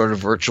living in a sort of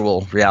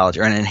virtual reality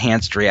or an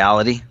enhanced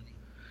reality,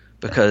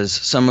 because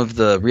some of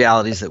the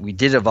realities that we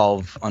did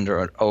evolve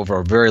over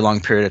a very long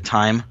period of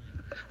time.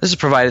 This is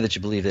provided that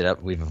you believe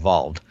that we've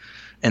evolved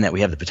and that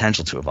we have the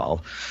potential to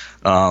evolve,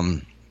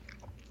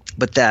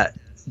 but that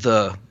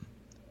the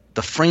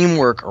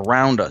framework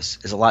around us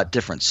is a lot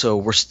different. So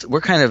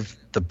we're kind of,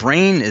 the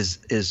brain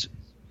is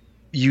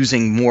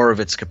using more of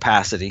its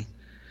capacity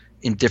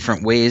in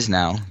different ways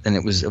now than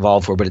it was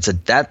evolved for, but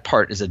that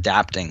part is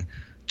adapting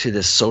to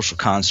this social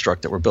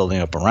construct that we're building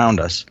up around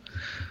us.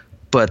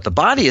 But the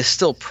body is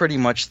still pretty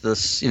much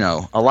this,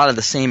 a lot of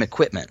the same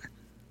equipment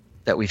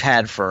that we've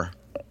had for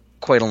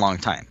quite a long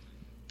time,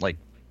 like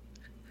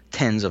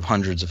tens of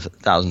hundreds of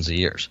thousands of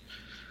years.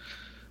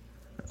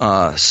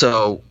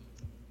 So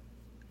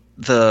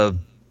the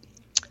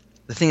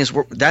thing is,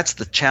 that's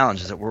the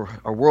challenge, is that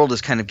our world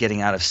is kind of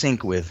getting out of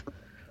sync with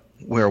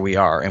where we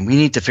are, and we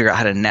need to figure out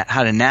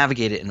how to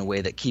navigate it in a way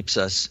that keeps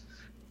us,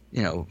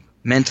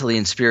 mentally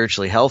and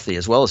spiritually healthy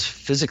as well as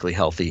physically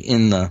healthy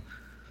in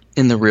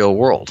the real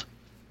world,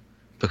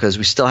 because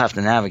we still have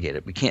to navigate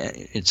it. We can't.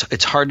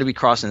 It's hard to be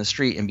crossing the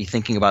street and be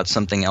thinking about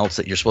something else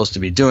that you're supposed to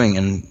be doing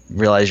and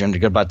realize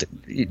you're about to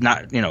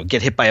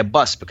get hit by a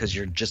bus because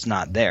you're just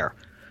not there.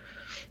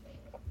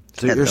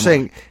 So you're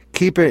saying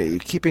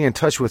keeping in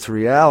touch with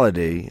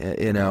reality,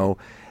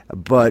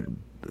 but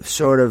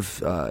sort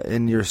of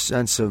in your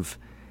sense of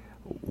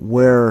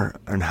where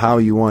and how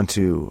you want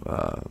to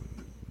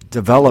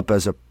develop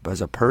as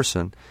a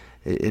person,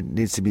 it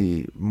needs to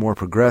be more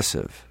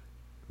progressive.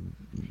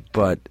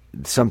 But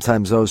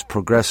sometimes those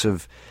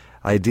progressive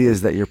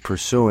ideas that you're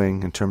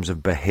pursuing in terms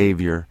of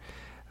behavior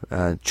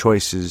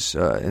choices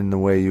in the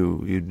way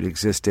you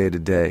exist day to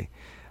day,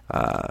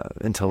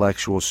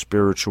 intellectual,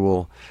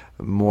 spiritual,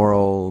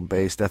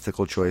 moral-based,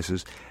 ethical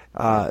choices.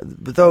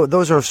 But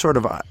those are sort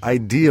of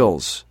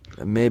ideals,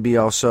 maybe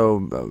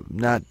also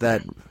not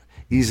that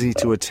easy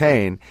to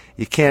attain.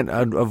 You can't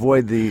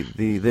avoid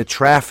the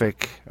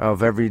traffic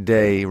of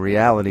everyday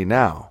reality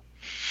now.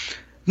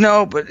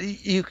 No, but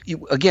you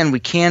again, we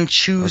can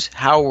choose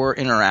how we're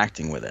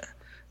interacting with it.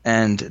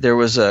 And there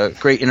was a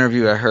great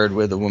interview I heard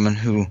with a woman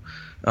who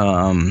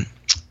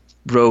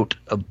wrote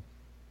a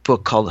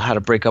book called How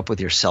to Break Up with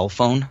Your Cell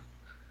Phone.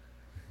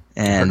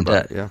 And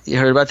you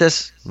heard about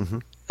this?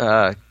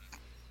 Mm-hmm.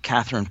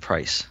 Catherine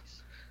Price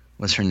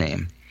was her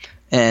name.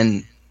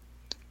 And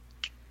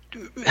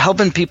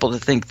helping people to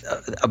think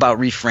about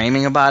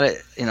reframing about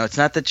it. It's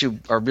not that you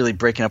are really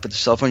breaking up with your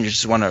cell phone. You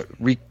just want to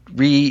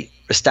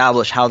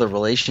re-establish how the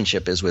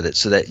relationship is with it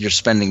so that you're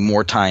spending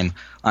more time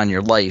on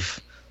your life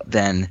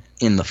than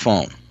in the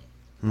phone.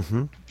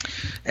 Mm-hmm.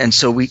 And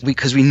so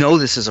because we know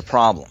this is a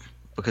problem.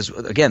 Because,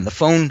 again, the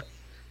phone,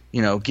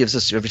 gives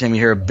us, every time you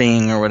hear a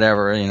bing or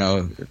whatever,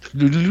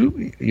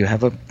 you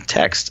have a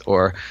text,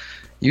 or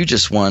you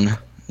just won,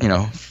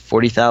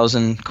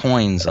 40,000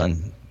 coins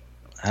on,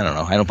 I don't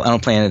know. I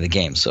don't play any of the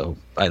games, so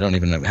I don't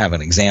even have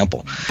an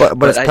example.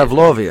 But it's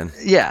Pavlovian.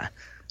 Yeah.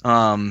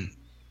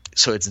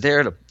 So it's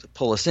there to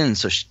pull us in.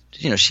 So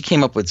she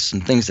came up with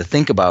some things to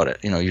think about it.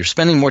 You're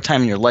spending more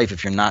time in your life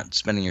if you're not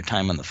spending your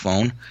time on the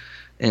phone,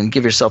 and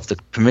give yourself the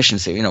permission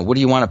to say, what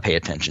do you want to pay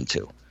attention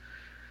to?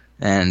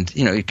 And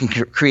you can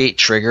create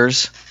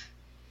triggers.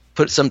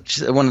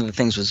 One of the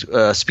things was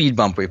a speed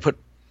bump where you put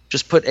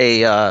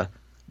a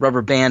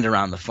rubber band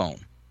around the phone,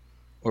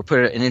 or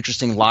put an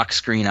interesting lock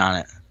screen on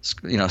it.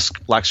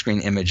 Lock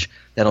screen image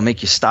that'll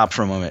make you stop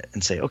for a moment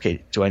and say,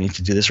 okay, do I need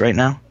to do this right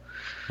now?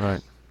 Right.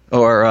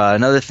 Or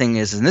another thing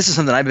is, and this is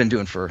something I've been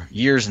doing for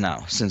years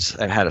now since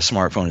I've had a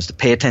smartphone, is to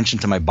pay attention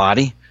to my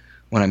body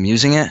when I'm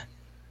using it,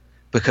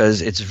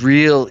 because it's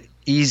real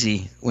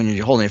easy when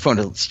you're holding your phone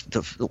to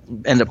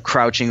end up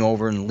crouching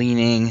over and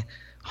leaning,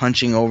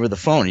 hunching over the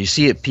phone. You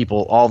see it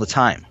people all the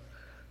time.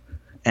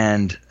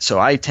 And so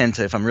I tend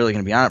to, if I'm really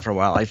going to be on it for a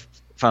while, I've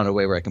found a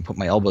way where I can put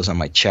my elbows on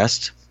my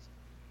chest,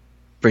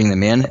 bring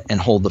them in, and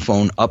hold the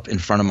phone up in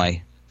front of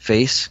my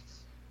face,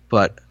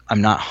 but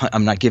I'm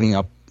not giving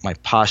up my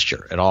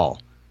posture at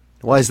all.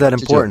 Why is that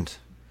important?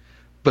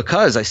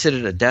 Because I sit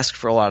at a desk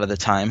for a lot of the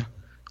time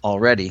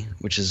already,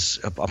 which is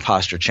a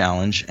posture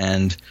challenge,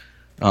 and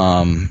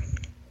for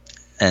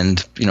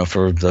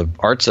the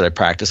arts that I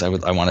practice, I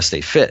want to stay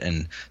fit,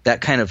 and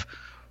that kind of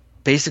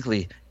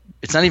basically,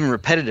 it's not even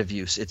repetitive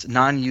use; it's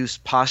non-use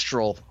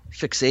postural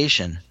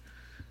fixation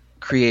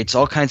creates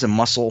all kinds of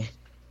muscle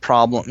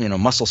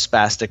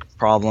spastic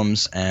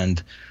problems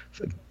and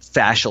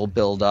fascial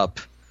buildup,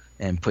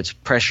 and puts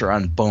pressure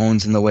on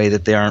bones in the way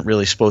that they aren't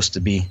really supposed to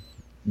be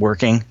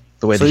working.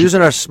 So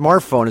using our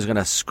smartphone is going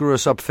to screw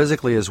us up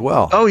physically as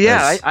well. Oh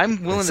yeah,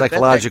 I'm willing to bet that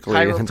psychologically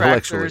and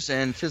intellectually. Chiropractors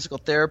and physical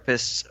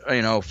therapists,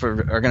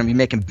 are going to be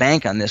making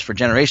bank on this for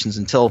generations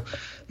until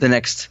the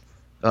next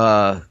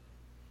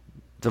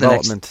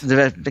development.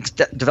 The next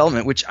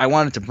development, which I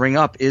wanted to bring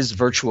up, is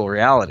virtual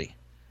reality.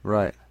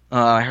 Right.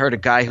 I heard a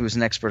guy who's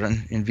an expert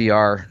in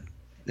VR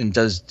and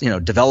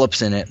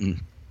develops in it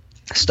and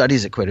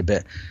studies it quite a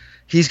bit.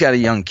 He's got a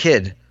young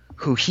kid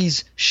who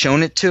he's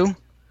shown it to,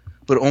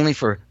 but only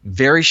for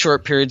very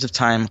short periods of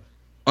time,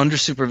 under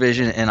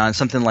supervision, and on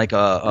something like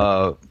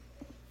a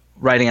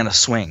riding on a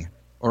swing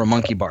or a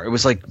monkey bar. It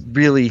was like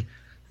really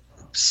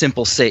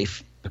simple,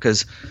 safe,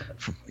 because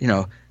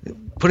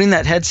putting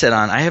that headset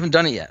on, I haven't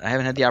done it yet. I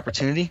haven't had the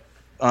opportunity.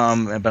 But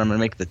I'm going to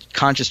make the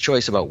conscious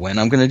choice about when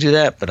I'm going to do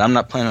that. But I'm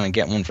not planning on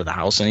getting one for the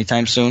house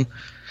anytime soon.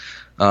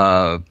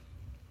 But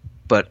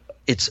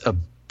it's a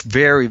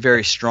very,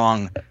 very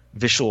strong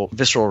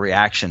visceral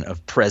reaction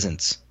of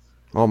presence.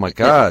 Oh my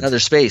God! Another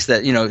space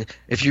that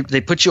if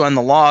they put you on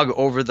the log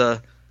over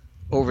the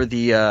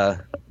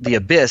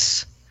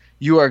abyss,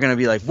 you are going to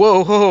be like,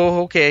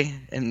 whoa, okay,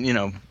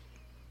 and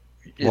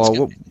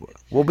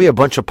we'll be a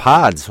bunch of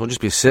pods. We'll just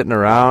be sitting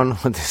around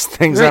with these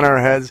things on our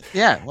heads.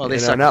 Yeah, well, they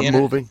not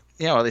moving.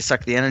 Yeah, well, they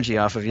suck the energy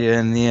off of you,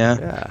 and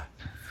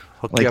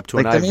hook you up to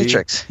an IV. Like the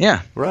Matrix.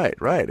 Yeah,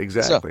 right,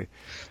 exactly.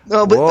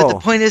 So, but the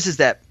point is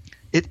that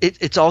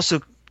it's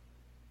also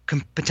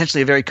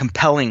potentially a very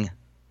compelling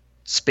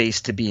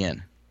space to be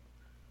in,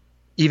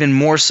 even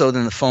more so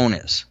than the phone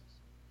is.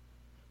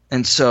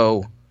 And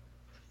so,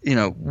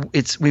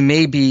 we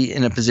may be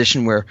in a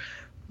position where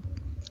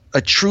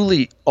a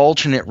truly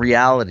alternate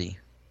reality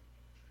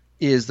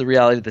is the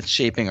reality that's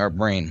shaping our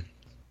brain.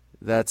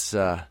 That's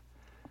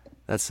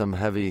some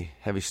heavy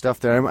stuff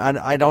there.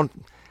 I don't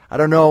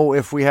know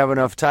if we have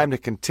enough time to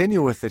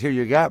continue with it here.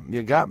 You got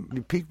me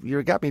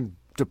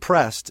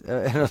depressed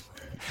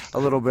a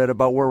little bit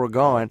about where we're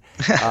going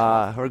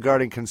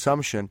regarding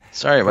consumption.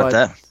 Sorry about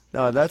that.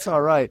 No, that's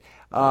all right.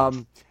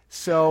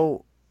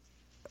 So,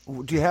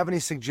 do you have any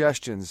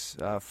suggestions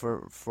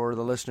for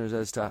the listeners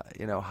as to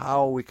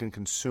how we can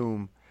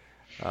consume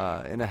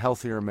in a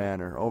healthier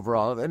manner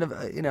overall? In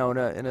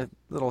a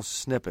little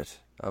snippet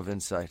of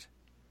insight.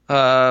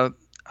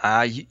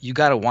 You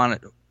got to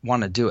want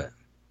to do it.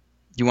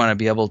 You want to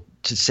be able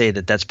to say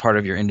that that's part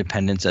of your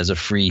independence as a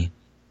free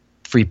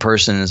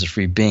person, as a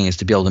free being, is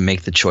to be able to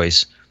make the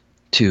choice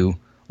to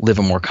live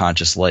a more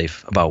conscious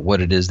life about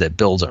what it is that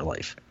builds our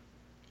life.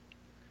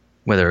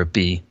 Whether it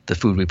be the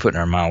food we put in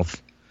our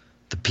mouth,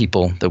 the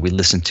people that we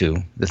listen to,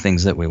 the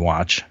things that we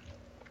watch.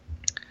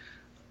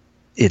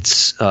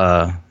 This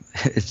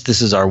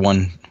is our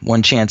one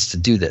chance to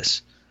do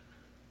this.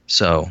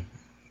 So,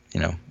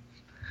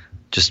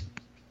 just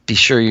be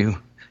sure you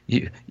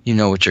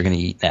know what you're going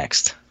to eat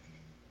next.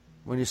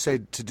 When you say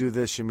to do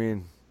this, you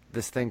mean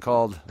this thing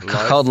called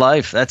life? Called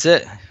life. That's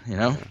it.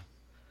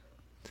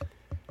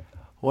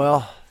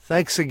 Well,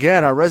 thanks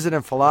again, our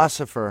resident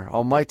philosopher,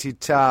 Almighty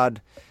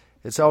Todd.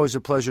 It's always a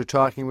pleasure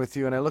talking with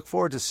you, and I look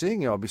forward to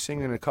seeing you. I'll be seeing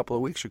you in a couple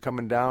of weeks. You're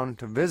coming down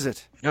to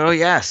visit. Oh,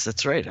 yes,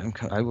 that's right.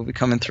 I will be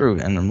coming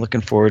through, and I'm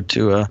looking forward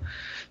to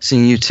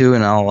seeing you too,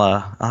 and I'll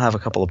have a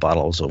couple of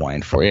bottles of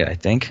wine for you, I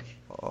think.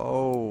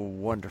 Oh,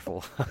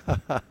 wonderful.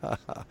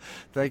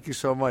 Thank you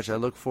so much. I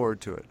look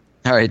forward to it.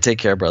 All right, take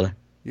care, brother.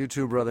 You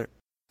too, brother.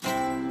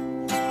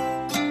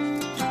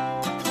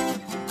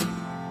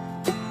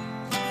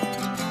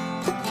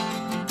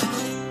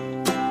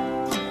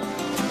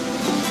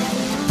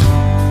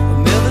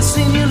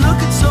 Seen you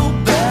looking so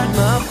bad,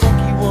 my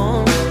funky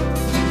one.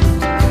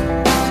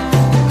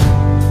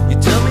 You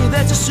tell me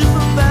that your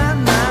super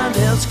fine mind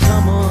has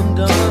come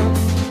undone.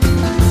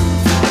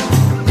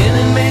 And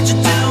it made you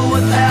do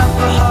what half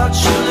a heart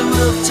surely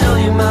will tell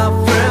you, my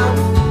friend.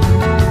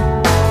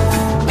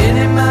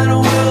 Any minor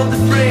world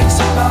that breaks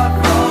apart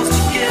falls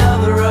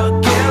together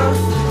again.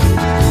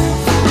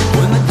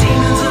 When the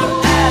demons are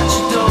at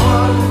your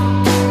door,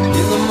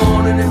 in the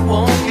morning it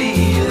won't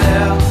be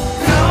there.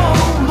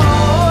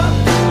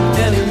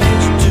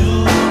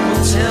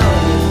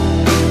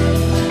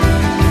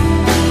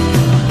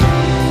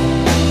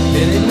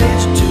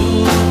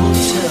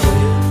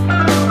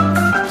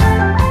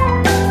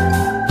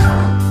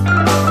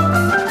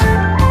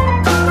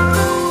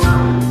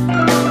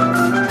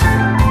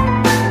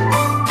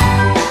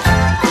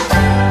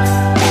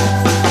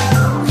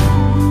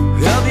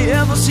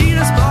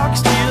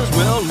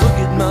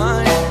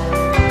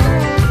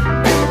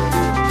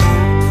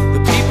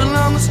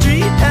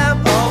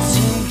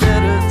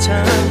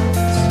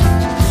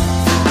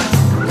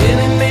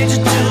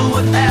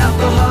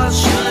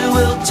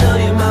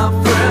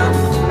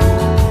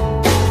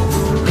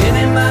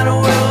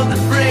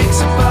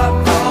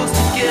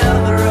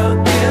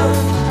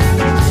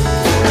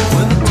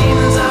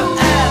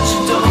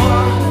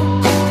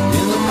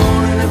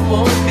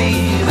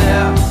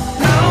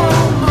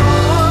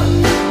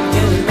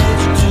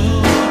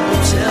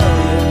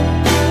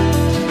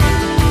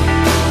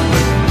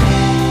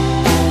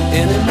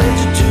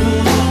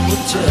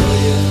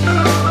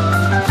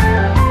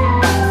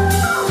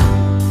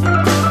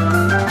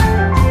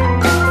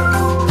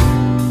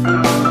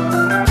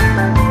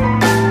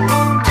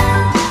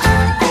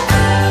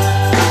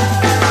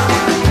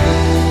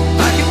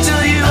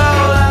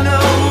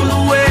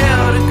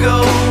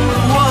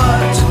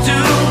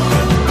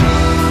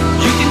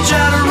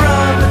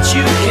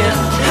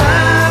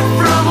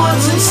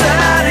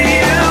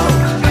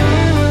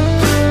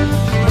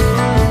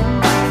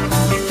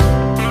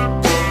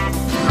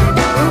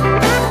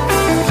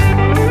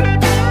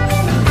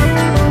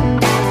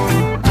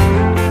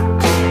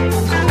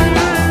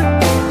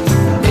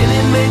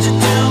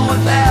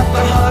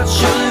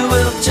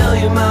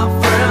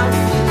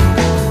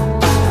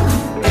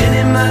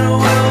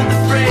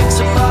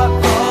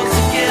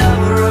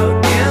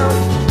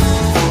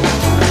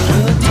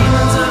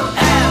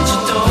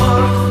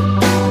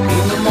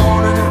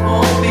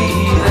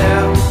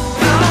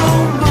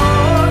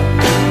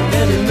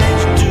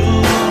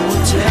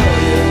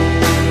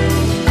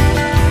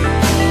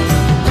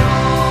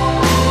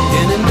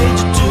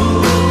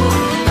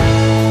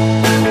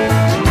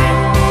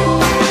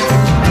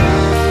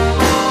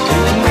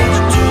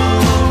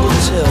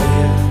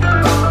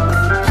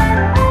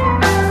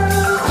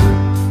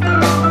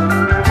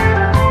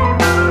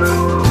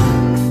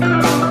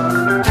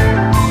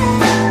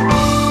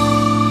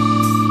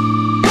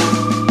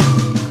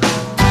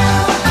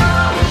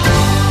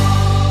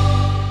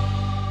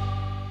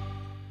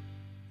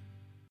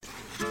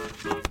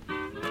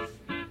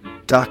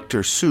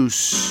 Dr.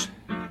 Seuss,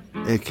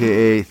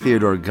 a.k.a.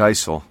 Theodore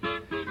Geisel.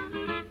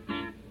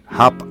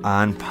 Hop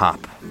on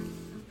Pop.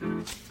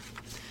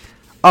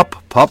 Up,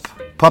 pup,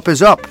 pup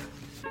is up.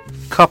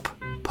 Cup,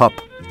 pup,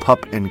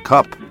 pup in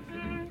cup.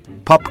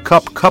 Pup,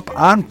 cup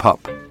on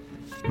pup.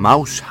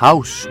 Mouse,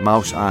 house,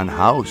 mouse on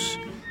house.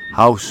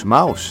 House,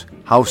 mouse,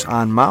 house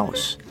on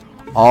mouse.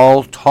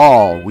 All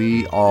tall,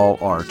 we all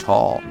are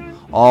tall.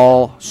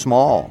 All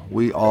small,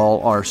 we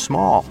all are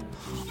small.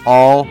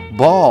 All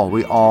ball,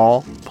 we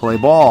all play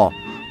ball.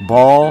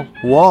 Ball,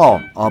 wall,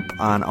 up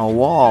on a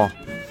wall.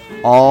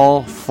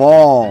 All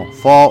fall,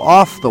 fall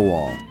off the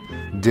wall.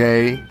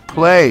 Day,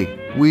 play,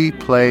 we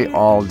play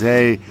all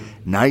day.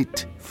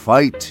 Night,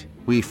 fight.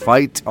 We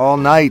fight all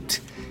night.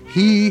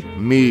 He,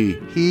 me,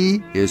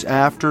 he is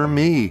after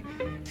me.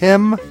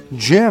 Him,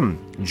 Jim,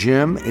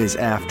 Jim is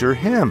after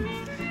him.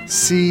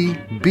 C,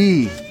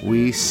 B,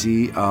 we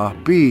see a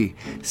bee.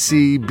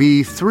 C,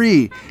 B,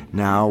 3,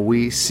 now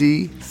we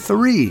see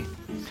 3.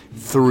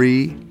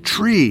 3,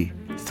 tree,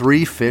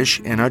 3 fish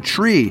in a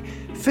tree.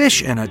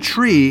 Fish in a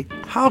tree,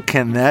 how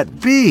can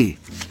that be?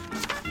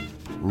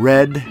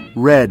 Red,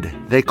 red,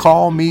 they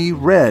call me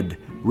Red.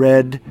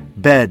 Red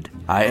bed,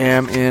 I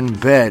am in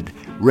bed.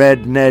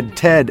 Red Ned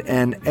Ted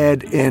and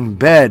Ed in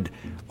bed.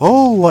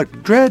 Oh,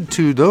 what dread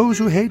to those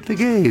who hate the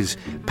gays.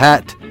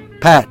 Pat,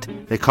 Pat,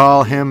 they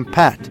call him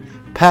Pat.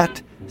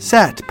 Pat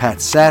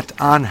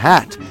sat on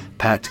hat.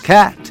 Pat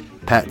cat,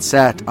 Pat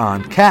sat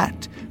on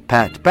cat.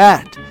 Pat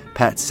bat,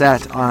 Pat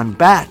sat on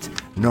bat.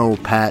 No,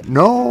 Pat,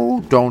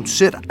 no, don't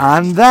sit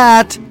on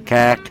that.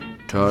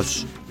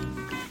 Cactus.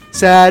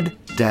 Sad,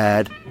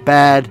 dad,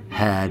 bad,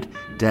 had.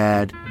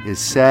 Dad is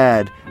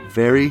sad,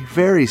 very,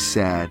 very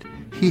sad.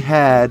 He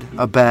had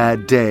a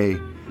bad day.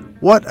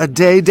 What a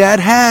day Dad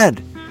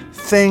had!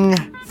 Thing,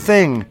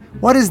 thing.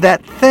 What is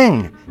that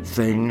thing?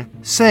 Thing,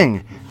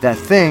 sing. That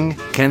thing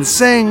can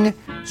sing.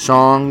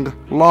 Song,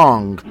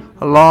 long.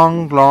 A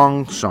long,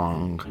 long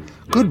song.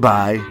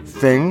 Goodbye,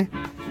 thing.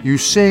 You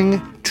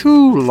sing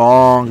too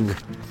long.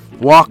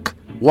 Walk,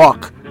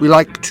 walk. We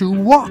like to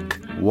walk.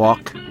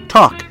 Walk,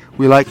 talk.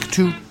 We like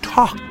to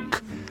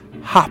talk.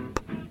 Hop,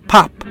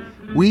 pop.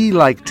 We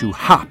like to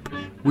hop.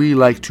 We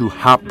like to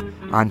hop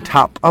on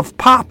top of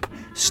Pop.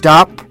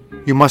 Stop.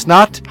 You must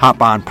not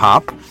hop on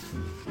Pop.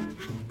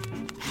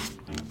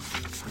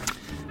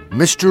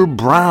 Mr.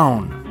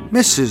 Brown,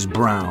 Mrs.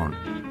 Brown.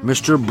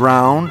 Mr.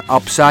 Brown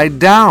upside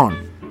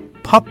down.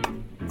 Pup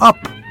up.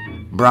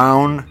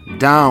 Brown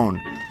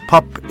down.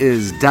 Pup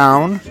is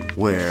down.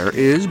 Where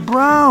is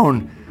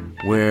Brown?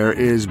 Where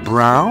is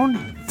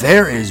Brown?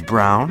 There is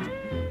Brown.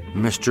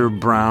 Mr.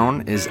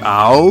 Brown is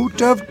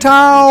out of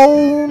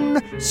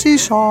town.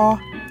 Seesaw.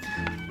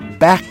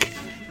 Back,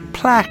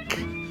 plaque.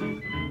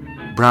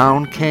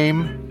 Brown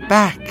came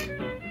back.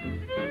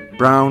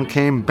 Brown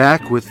came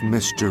back with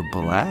Mr.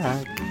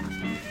 Black.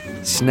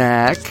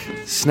 Snack,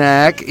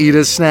 snack, eat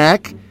a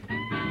snack.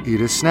 Eat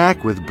a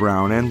snack with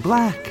Brown and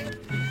Black.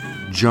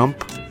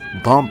 Jump,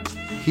 bump.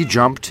 He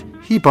jumped,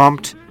 he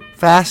bumped.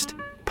 Fast,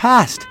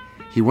 past.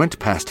 He went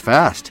past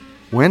fast.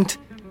 Went,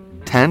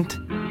 tent,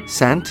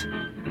 sent.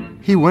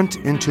 He went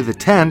into the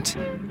tent.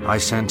 I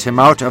sent him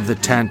out of the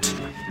tent.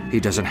 He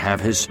doesn't have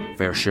his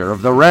fair share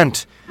of the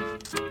rent.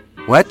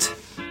 Wet,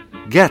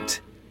 get.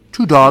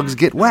 2 dogs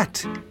get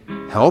wet.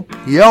 Help,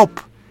 yelp.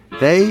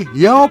 They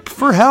yelp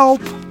for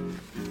help.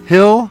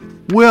 Hill,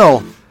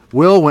 Will.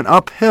 Will went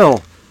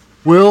uphill.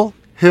 Will,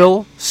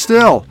 hill,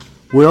 still.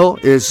 Will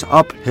is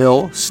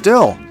uphill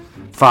still.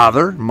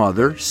 Father,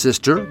 mother,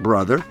 sister,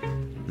 brother.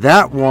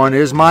 That one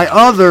is my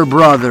other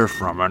brother,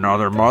 from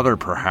another mother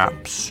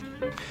perhaps.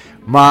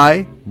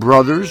 My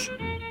brothers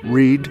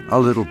read a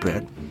little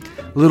bit.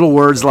 Little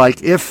words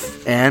like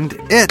if and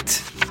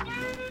it.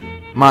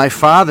 My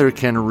father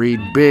can read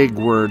big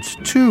words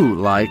too,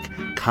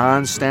 like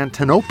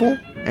Constantinople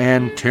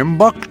and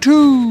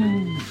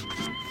Timbuktu.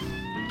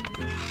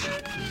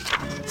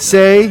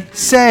 Say,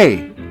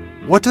 say.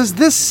 What does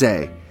this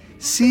say?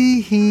 See,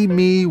 he,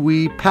 me,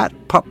 we, pat,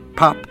 pop,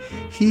 pop.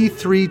 He,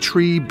 3,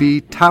 tree, be,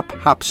 top,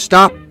 hop,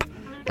 stop.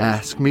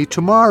 Ask me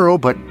tomorrow,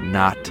 but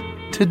not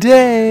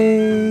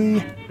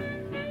today.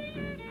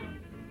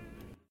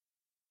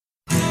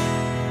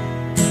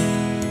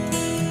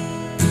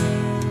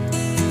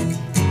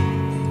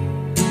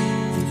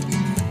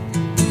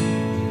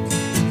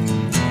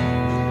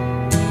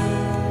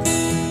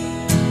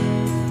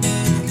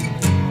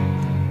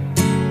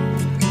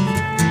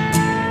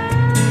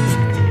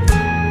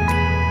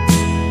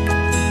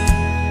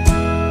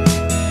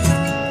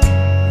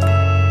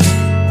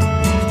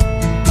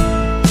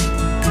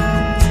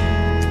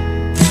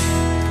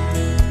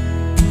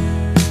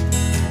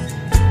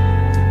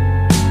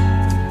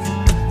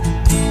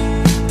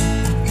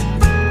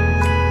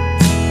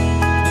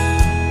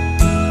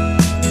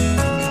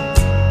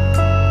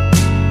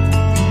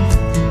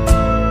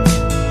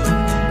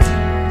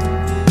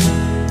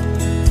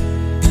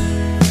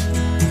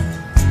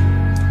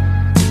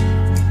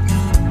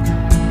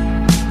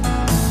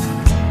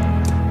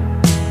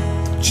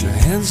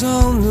 Hands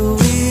on the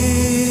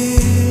wheel,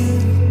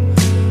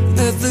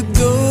 let the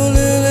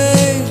golden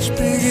age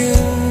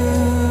begin.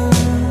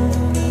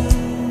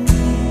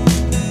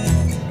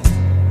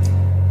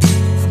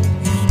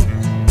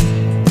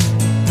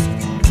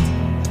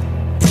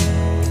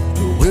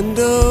 The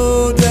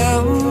window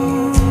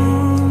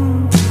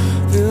down,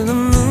 feel the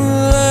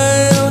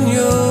moonlight on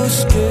your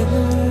skin.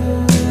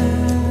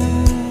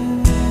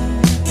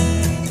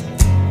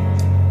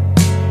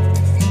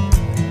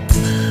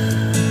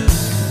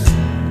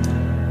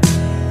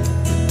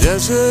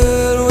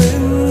 Desert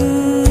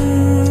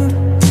wind,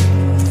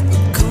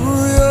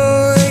 cool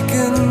your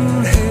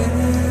aching head.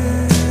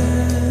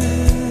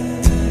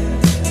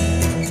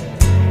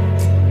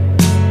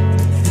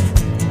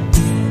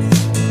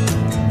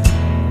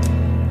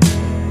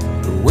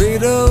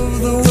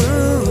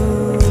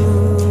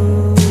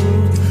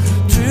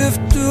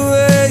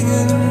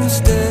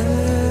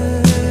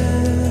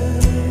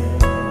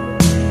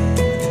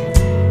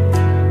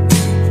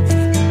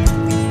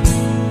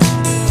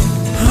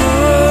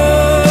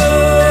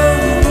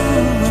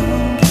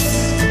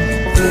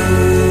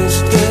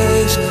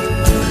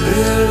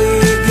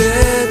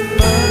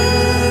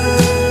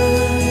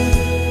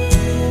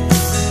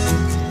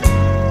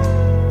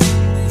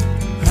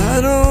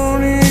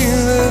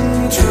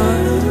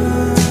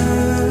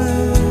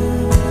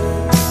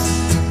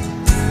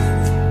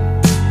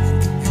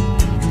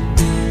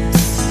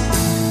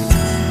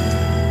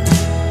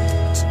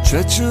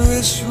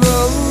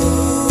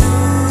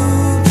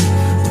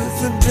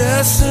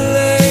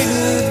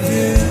 isolated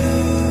view.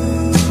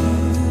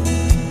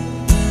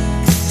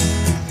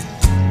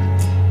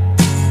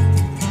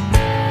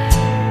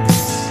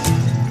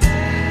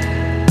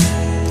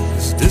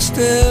 As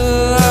distant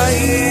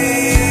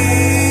lights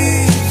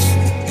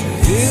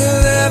hear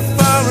their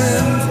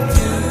foreign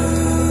view.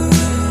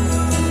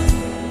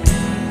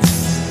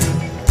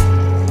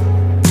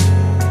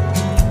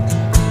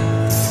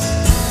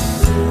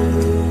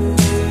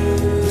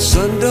 The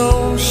sun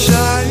don't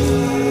shine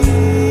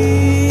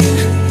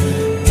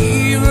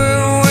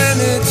even when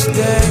it's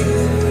day.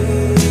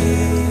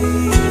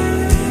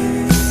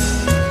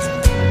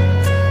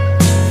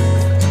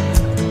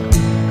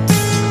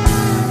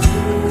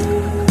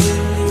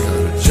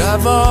 Gotta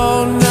drive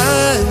all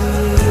night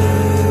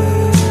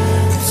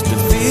just to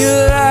feel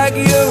like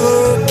you're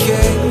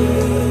okay.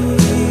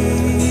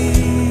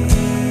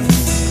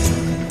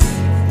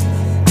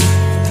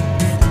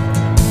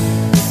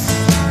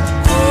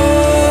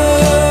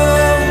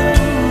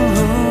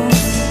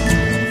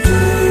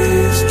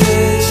 These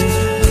days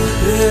I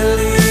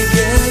barely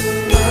get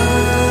by.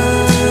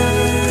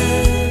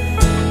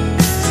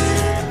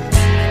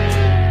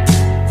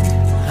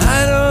 I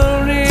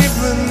don't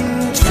even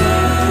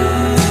try.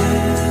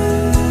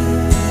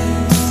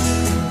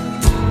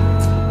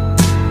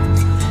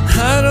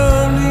 I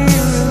don't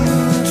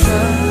even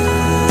try.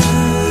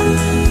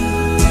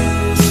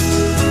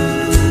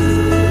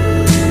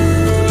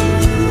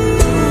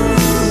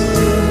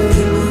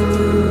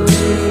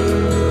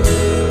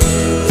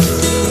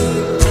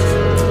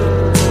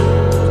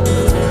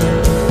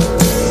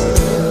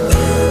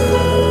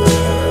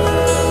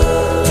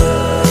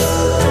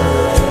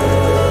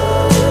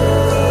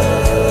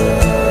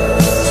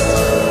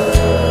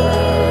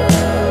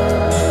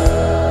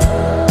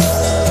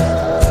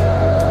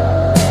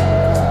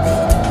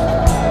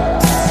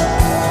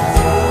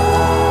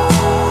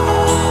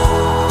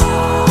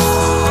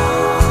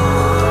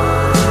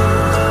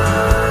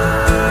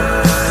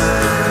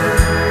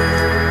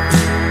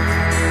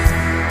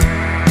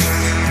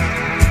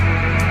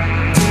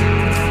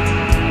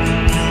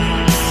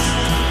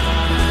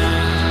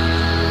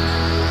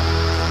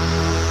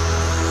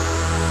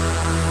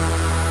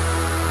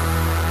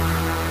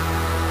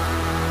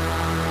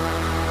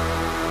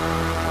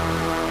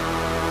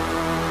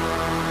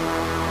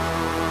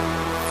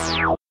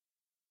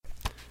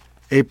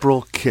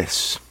 April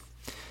Kiss.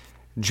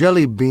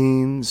 Jelly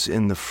beans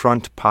in the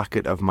front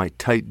pocket of my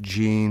tight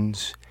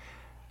jeans.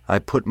 I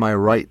put my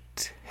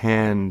right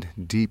hand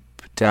deep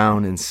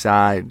down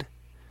inside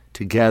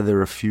to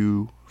gather a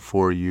few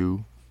for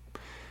you.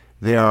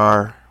 They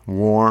are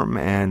warm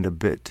and a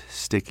bit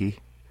sticky.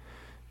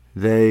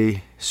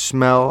 They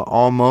smell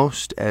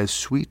almost as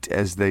sweet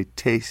as they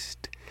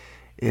taste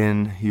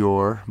in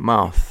your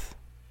mouth.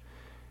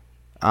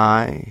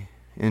 I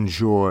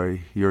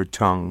enjoy your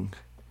tongue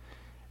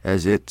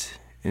as it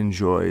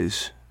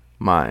enjoys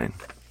mine.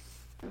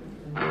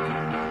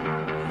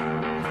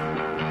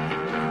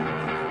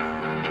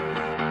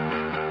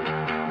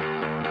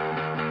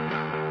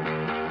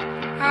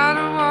 I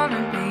don't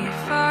wanna be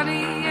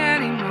funny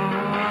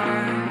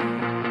anymore.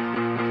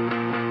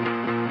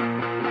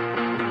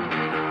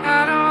 I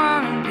don't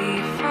wanna be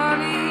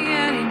funny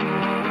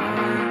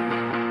anymore.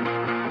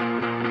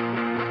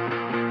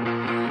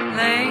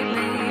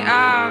 Lately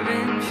I've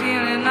been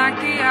feeling like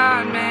the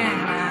odd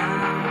man out.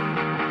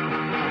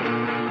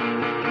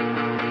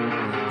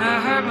 I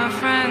heard my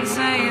friends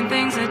saying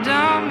things I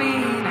don't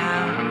mean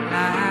out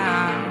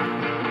loud.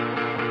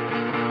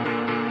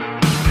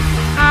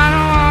 I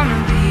don't wanna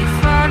be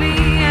funny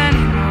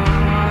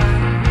anymore.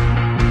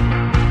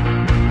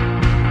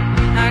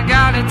 I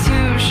got a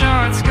too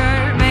short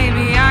skirt,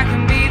 maybe I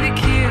can be the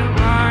cute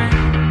one.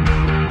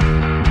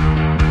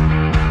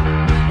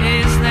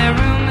 Is there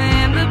room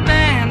in the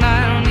band? I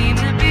don't need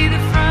to be the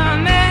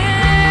front man.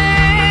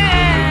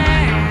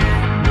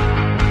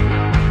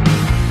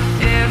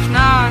 If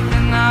not,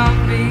 then I'll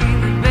be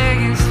the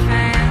biggest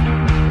fan.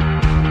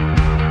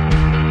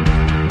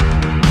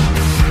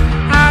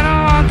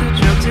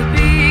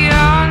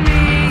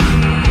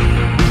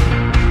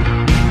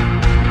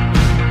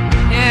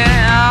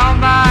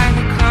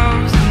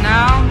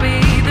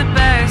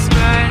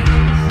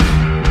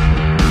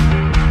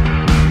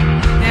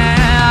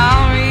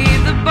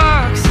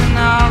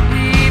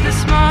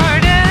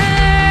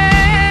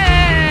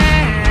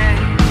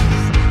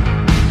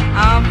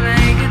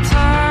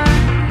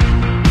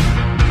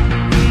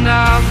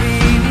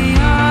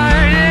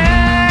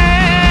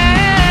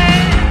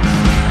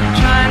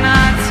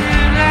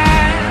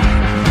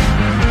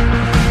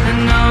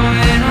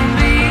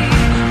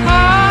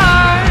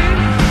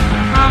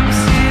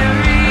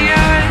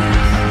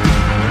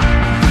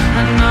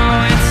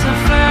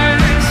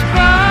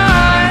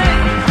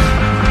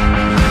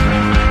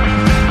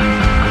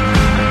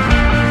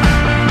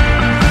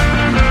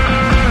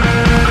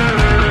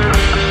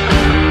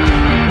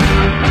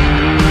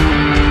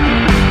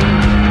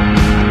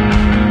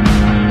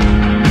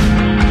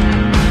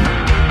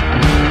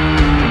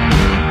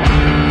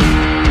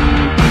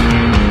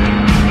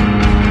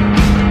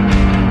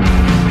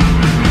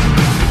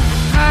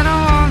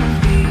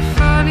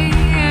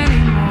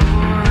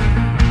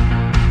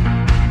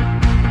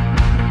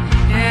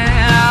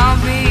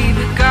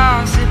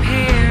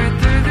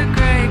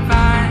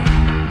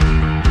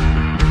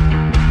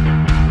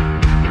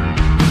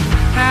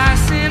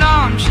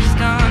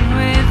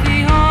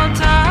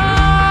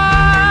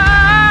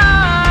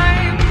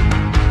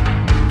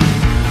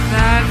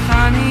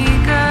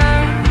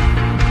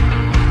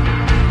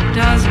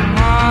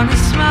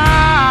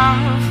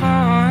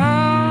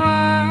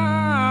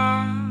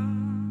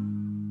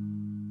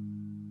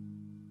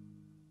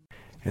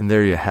 And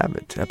there you have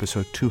it,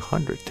 episode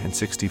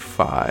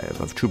 265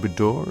 of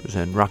Troubadours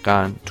and Rock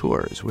On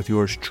Tours with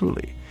yours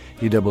truly,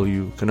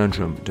 E.W.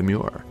 Conundrum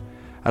Demure.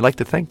 I'd like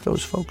to thank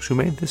those folks who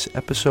made this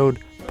episode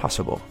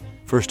possible.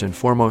 First and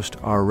foremost,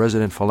 our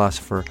resident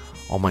philosopher,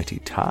 Almighty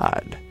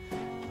Todd.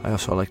 I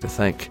also like to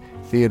thank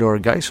Theodore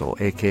Geisel,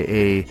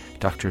 a.k.a.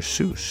 Dr.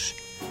 Seuss,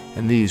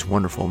 and these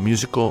wonderful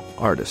musical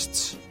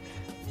artists,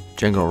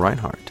 Django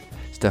Reinhardt,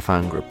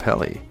 Stefan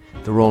Grappelli,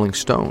 The Rolling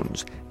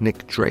Stones,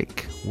 Nick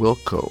Drake,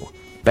 Wilco,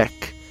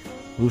 Beck,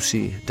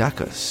 Lucy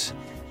Dacus,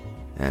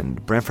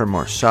 and Branford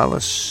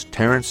Marsalis,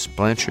 Terence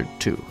Blanchard,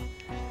 too.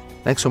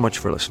 Thanks so much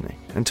for listening.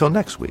 Until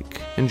next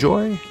week,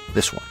 enjoy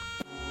this one.